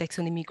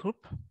taxonomy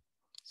group.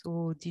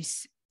 So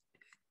these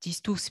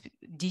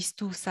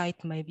two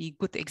sites might be a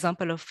good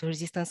example of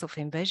resistance of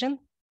invasion.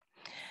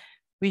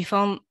 We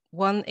found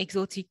one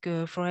exotic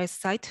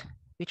forest site,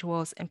 which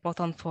was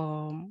important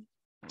for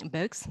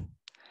bugs,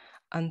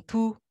 and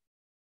two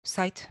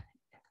sites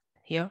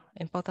here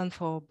important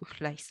for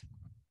bushlice.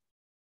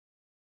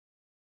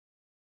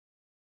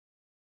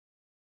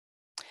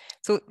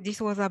 So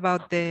this was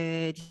about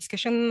the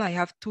discussion. I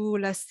have two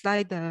last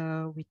slides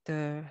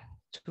to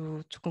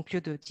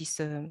conclude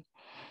this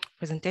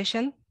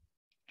presentation.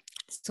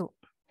 So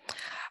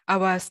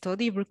our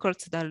study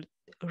records that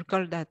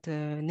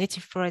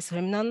native forest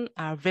remnants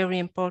are very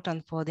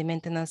important for the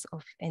maintenance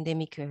of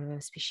endemic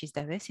species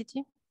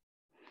diversity.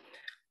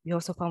 We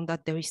also found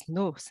that there is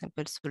no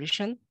simple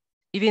solution.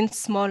 Even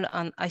small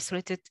and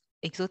isolated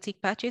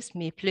exotic patches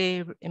may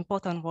play an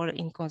important role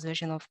in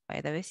conservation of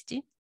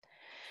biodiversity.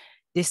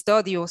 The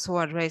study also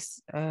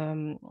addressed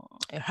a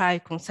high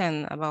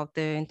concern about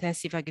the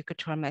intensive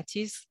agricultural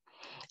practices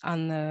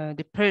and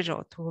the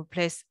pressure to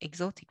replace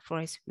exotic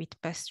forests with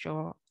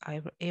pasture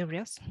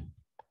areas.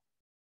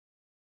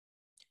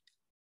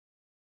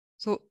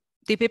 So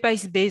the paper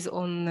is based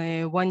on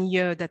a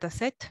 1-year data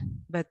set,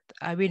 but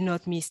I will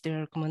not miss the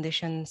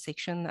recommendation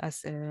section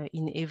as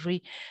in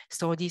every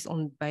studies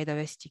on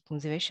biodiversity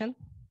conservation.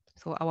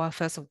 So our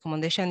first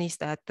recommendation is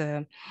that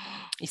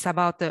it's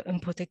about the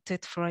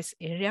unprotected forest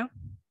area,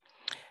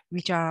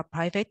 which are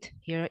private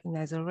here in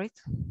Azores.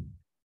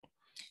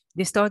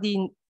 The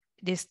study,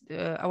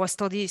 our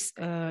study is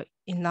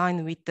in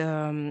line with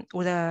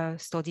other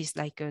studies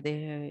like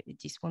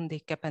this one, the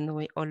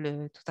Capano all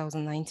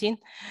 2019.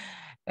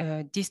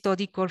 This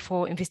study called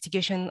for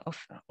investigation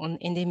on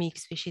endemic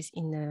species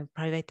in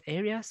private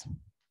areas.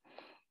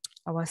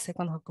 Our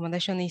second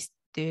recommendation is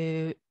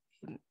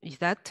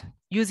that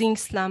using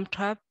SLAM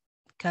trap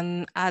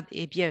can add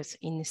ABS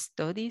in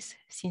studies,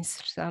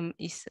 since SLAM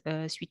is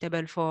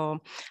suitable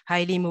for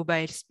highly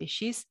mobile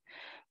species,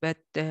 but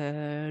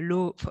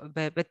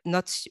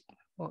not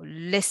or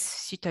less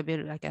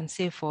suitable, I can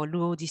say, for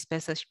low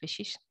dispersal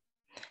species.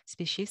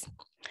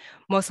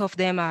 Most of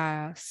them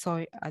are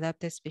soil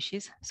adapted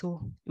species,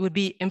 so it would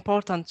be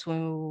important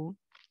to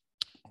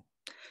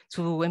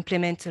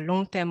implement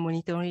long-term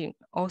monitoring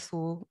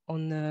also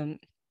on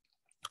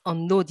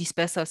low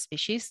dispersal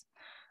species.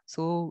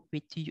 So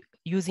with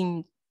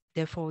using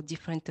therefore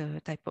different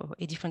type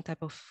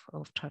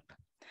of trap.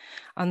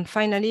 And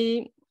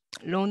finally,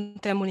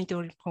 long-term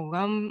monitoring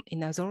program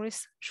in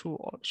Azores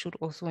should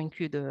also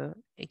include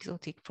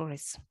exotic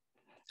forests,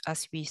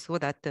 as we saw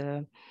that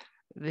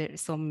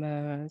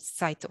some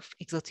sites of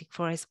exotic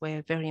forests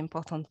were very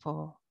important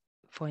for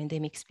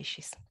endemic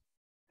species.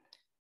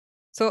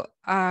 So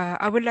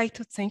I would like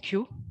to thank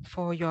you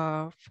for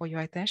your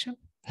attention.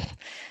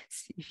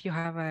 If you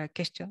have a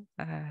question,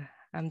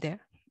 I'm there.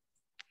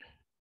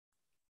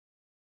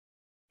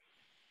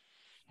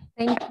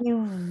 Thank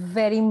you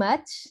very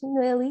much,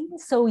 Noelline.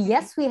 So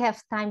yes, we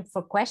have time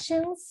for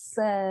questions.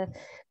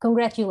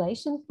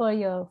 Congratulations for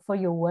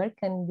your work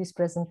and this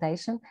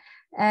presentation.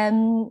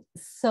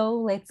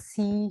 So let's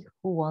see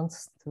who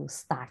wants to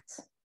start.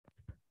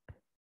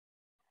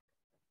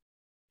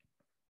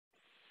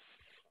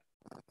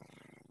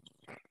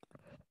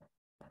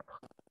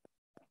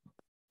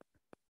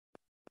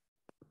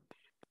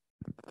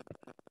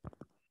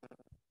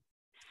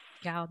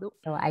 Ricardo.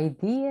 So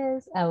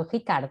ideas. Oh,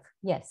 Ricardo,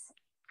 yes.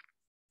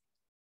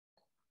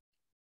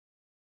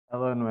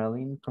 Hello,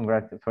 Noelline.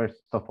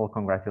 First of all,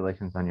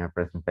 congratulations on your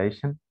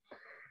presentation.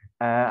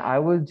 I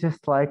would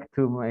just like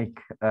to make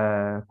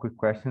a quick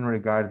question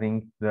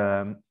regarding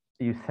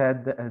you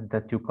said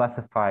that you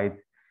classified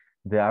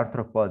the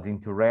arthropods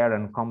into rare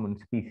and common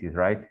species,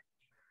 right?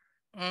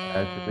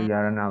 To do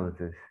your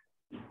analysis.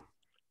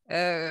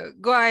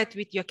 Go ahead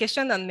with your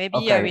question, and maybe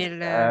okay.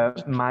 I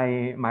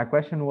will. My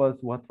question was,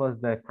 what was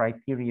the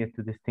criteria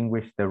to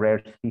distinguish the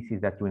rare species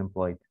that you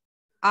employed?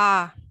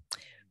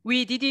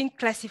 We didn't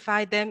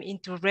classify them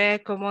into rare,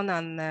 common,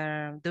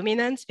 and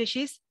dominant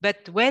species,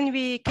 but when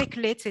we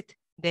calculated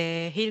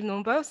the hill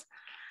numbers,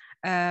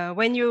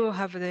 when you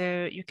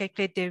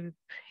calculate the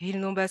hill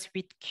numbers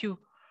with Q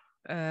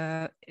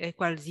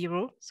equals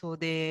 0, so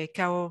the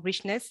cow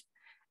richness,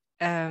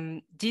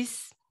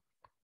 this,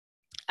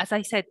 as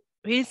I said,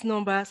 these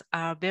numbers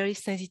are very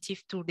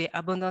sensitive to the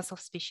abundance of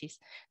species.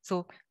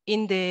 So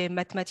in the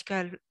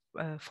mathematical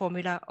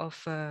formula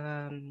of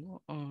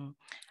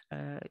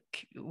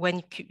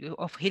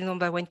of Hill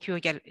number when Q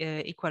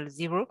equals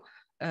 0,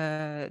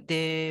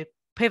 the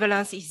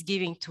prevalence is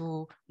given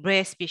to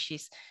rare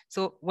species.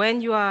 So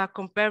when you are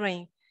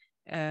comparing,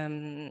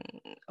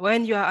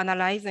 when you are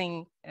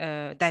analyzing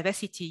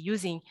diversity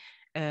using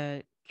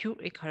Q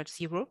equals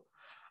 0,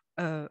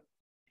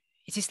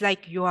 it is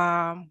like you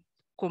are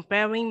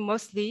comparing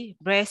mostly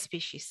rare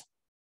species.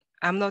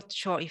 I'm not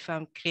sure if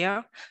I'm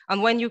clear.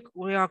 And when you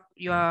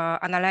are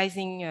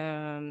analyzing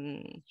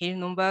Hill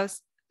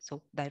numbers,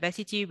 so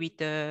diversity with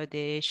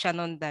the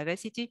Shannon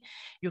diversity,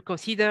 you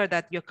consider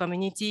that your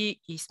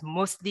community is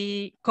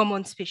mostly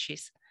common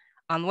species.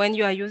 And when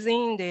you are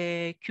using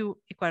the Q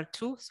equal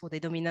 2, so the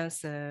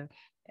dominance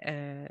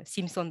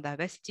Simpson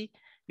diversity,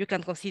 you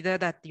can consider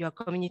that your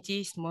community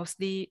is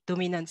mostly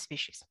dominant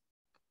species.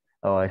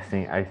 Oh, I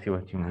see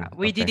what you mean.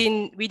 We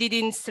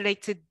didn't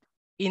select it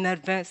in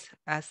advance,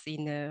 as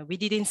in we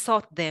didn't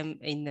sort them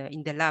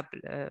in the lab,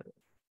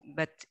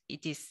 but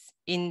it is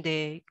in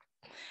the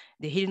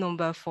Hill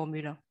number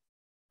formula.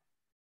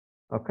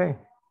 Okay.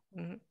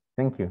 Mm-hmm.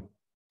 Thank you.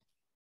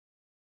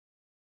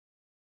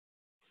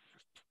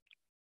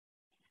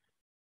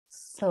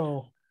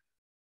 So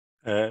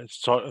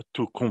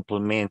to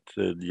complement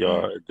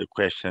the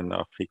question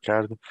of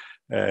Ricardo,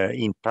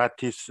 in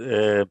practice,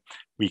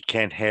 we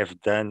can have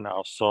done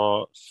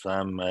also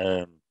some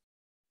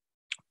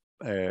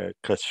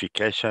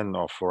classification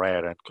of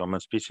rare and common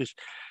species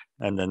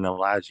and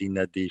analyze in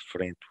a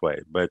different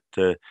way. But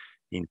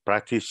in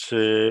practice,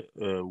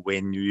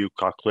 when you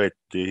calculate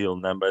the Hill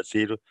number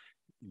 0,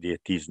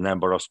 that is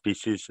number of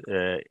species,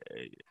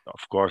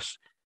 of course,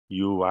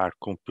 you are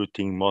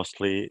computing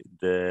mostly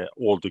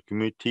all the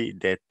community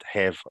that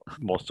have,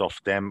 most of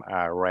them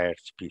are rare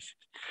species.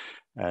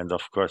 And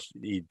of course,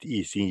 it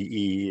is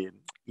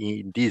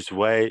in this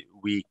way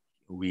we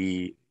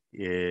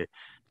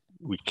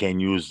can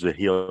use the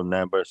Hill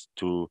numbers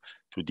to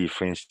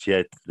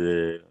differentiate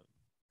the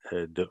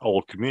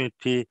whole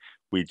community,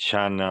 with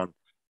Shannon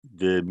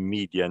the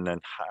median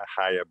and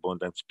high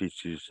abundant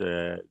species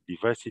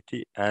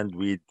diversity, and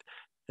with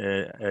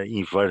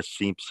inverse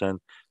Simpson,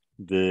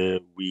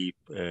 we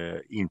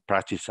in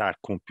practice are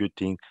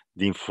computing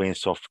the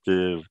influence of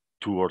the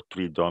 2 or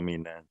 3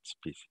 dominant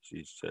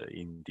species.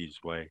 In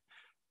this way,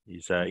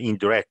 is an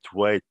indirect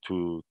way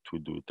to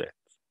do that.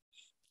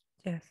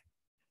 Yes,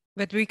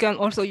 but we can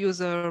also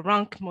use a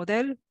rank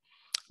model,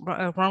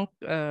 rank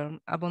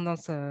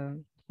abundance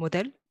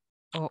model,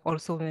 or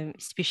also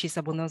species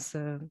abundance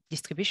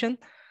distribution,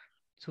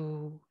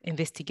 to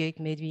investigate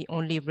maybe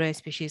only rare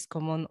species,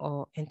 common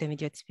or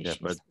intermediate species.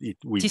 Yeah, but it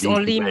is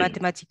only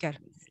mathematical.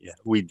 Yeah,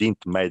 we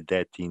didn't make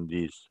that in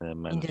this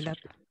in the lab.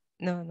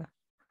 No.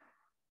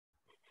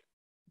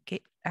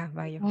 Okay,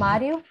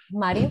 Mario.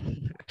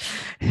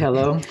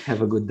 Hello,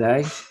 have a good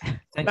day.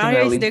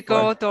 Mario is the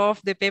co-author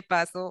of the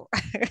paper, so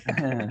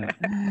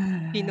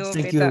Thank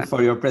you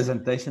for your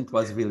presentation. It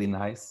was really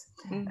nice.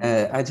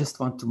 Mm-hmm. I just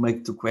want to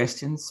make 2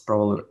 questions.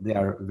 Probably they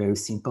are very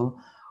simple.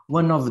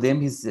 One of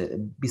them is,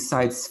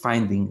 besides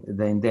finding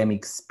the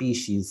endemic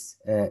species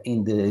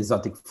in the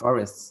exotic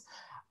forests,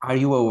 are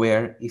you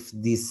aware if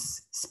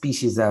these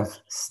species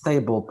have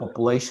stable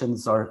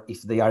populations or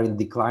if they are in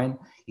decline,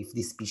 if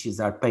these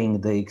species are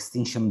paying the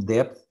extinction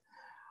debt,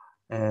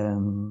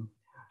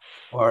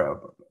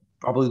 or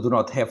probably do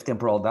not have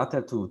temporal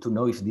data to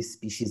know if these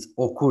species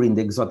occur in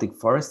the exotic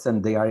forests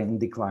and they are in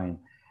decline?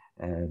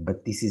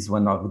 But this is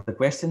one of the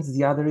questions.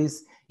 The other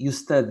is, you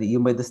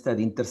made a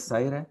study in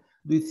Terceira.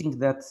 Do you think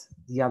that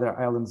the other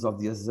islands of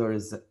the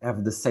Azores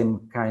have the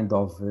same kind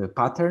of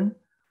pattern,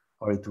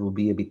 or it will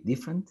be a bit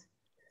different?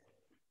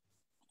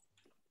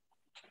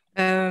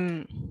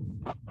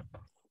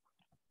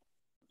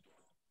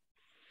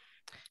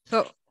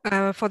 So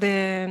for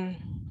the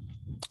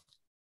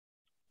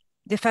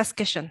first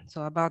question,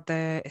 so about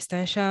the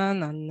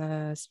extension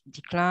and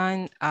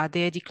decline, are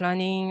they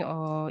declining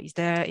or is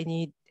there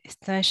any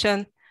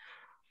extension?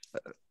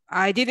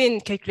 I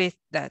didn't calculate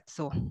that,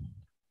 so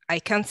I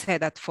can't say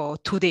that for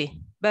today,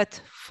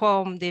 but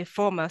from the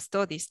former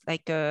studies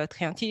like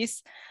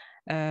Triantis,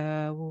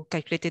 who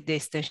calculated the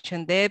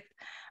extension depth,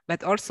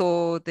 but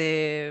also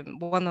the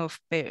one of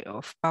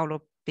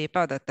Paulo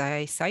paper that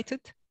I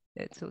cited.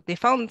 So they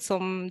found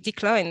some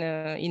decline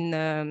in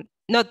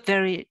not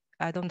very,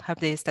 I don't have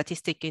the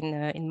statistic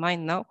in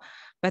mind now,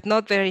 but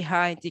not very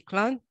high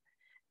decline,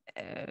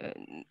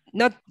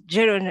 not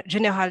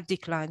general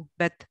decline,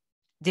 but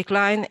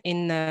decline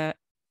in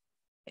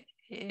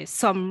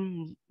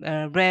some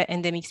rare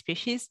endemic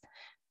species,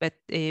 but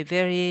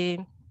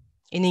an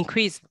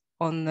increase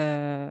on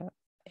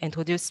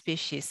introduced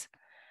species.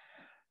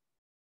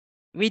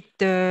 But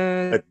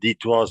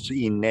it was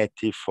in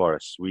native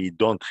forests. We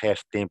don't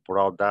have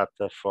temporal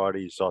data for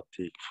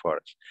exotic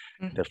forests.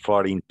 Mm-hmm.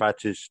 Therefore, in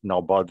practice,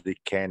 nobody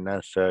can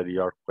answer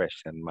your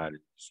question,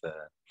 Marius.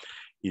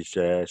 It's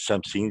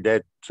something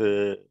that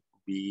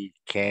we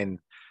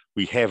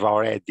have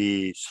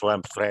already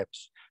slump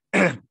traps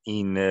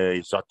in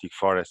exotic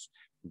forests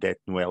that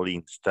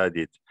Noelline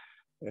studied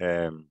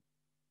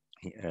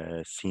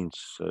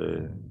since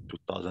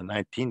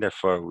 2019.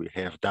 Therefore, we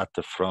have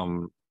data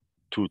from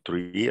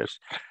 2-3 years,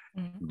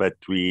 but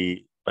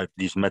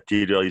this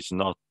material is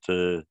not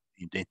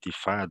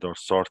identified or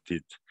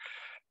sorted,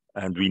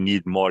 and we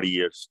need more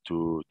years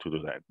to do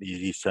that. This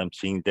is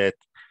something that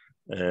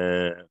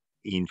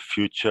in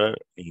future,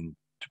 in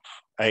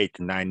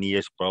 8-9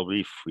 years,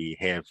 probably, if we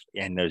have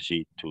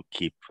energy to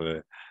keep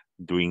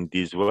doing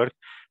this work,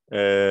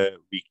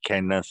 we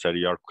can answer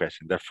your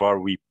question. Therefore,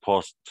 we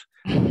post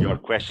your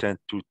question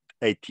to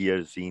 8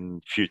 years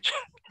in future.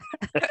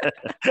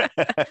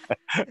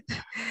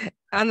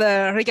 And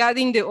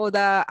regarding the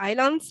other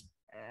islands,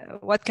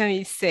 what can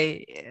we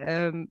say?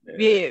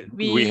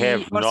 We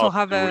have also not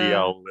have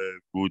real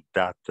good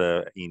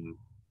data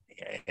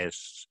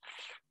as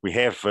we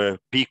have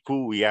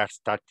Pico. We are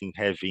starting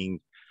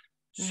having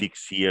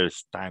 6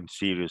 years time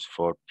series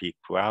for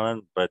Pico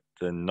Island, but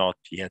not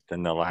yet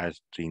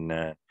analyzed in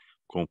a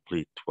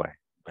complete way.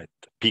 But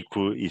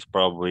Pico is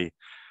probably,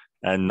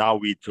 and now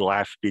with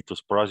LIFE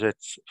BEETLES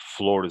projects,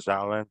 Flores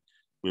Island,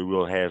 we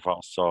will have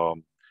also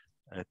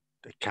a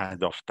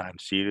kind of time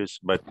series.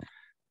 But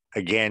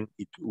again,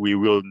 we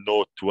will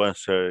know to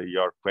answer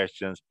your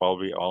questions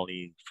probably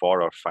only in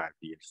 4 or 5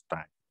 years'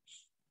 time.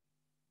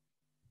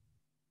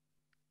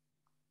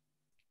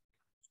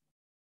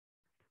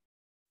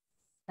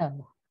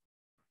 So,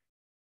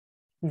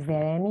 is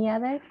there any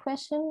other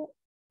question?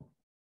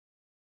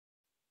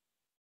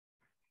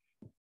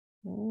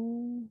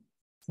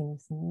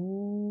 Seems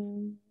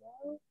no.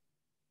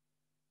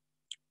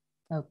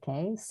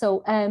 Okay,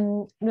 so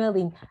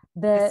Noelline,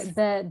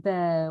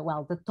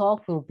 the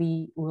talk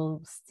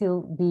will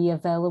still be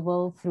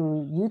available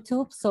through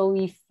YouTube. So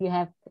if you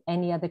have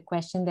any other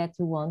question that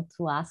you want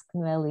to ask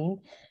Noelline,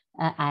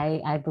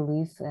 I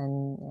believe,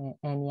 and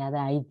any other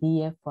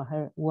idea for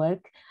her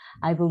work,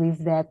 I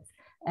believe that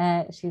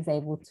she's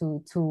able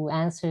to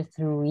answer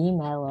through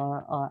email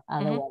or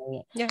other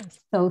way. Yes.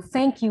 So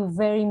thank you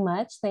very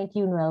much. Thank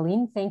you,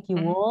 Noelline. Thank you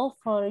all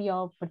for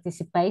your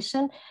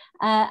participation.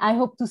 I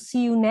hope to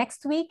see you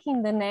next week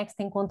in the next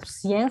Encontro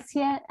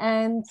Ciência.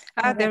 And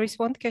there is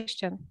one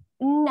question.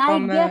 I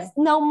guess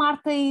no,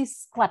 Marta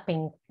is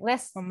clapping.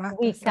 Last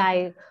week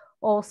I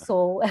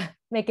also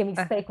make a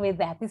mistake with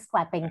that. It's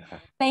clapping.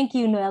 Thank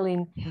you,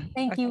 Noelline.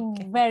 Thank you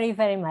very,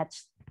 very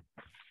much.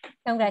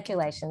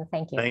 Congratulations.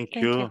 Thank you. Thank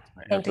you,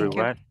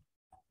 everyone.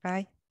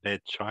 Bye.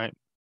 Let's try.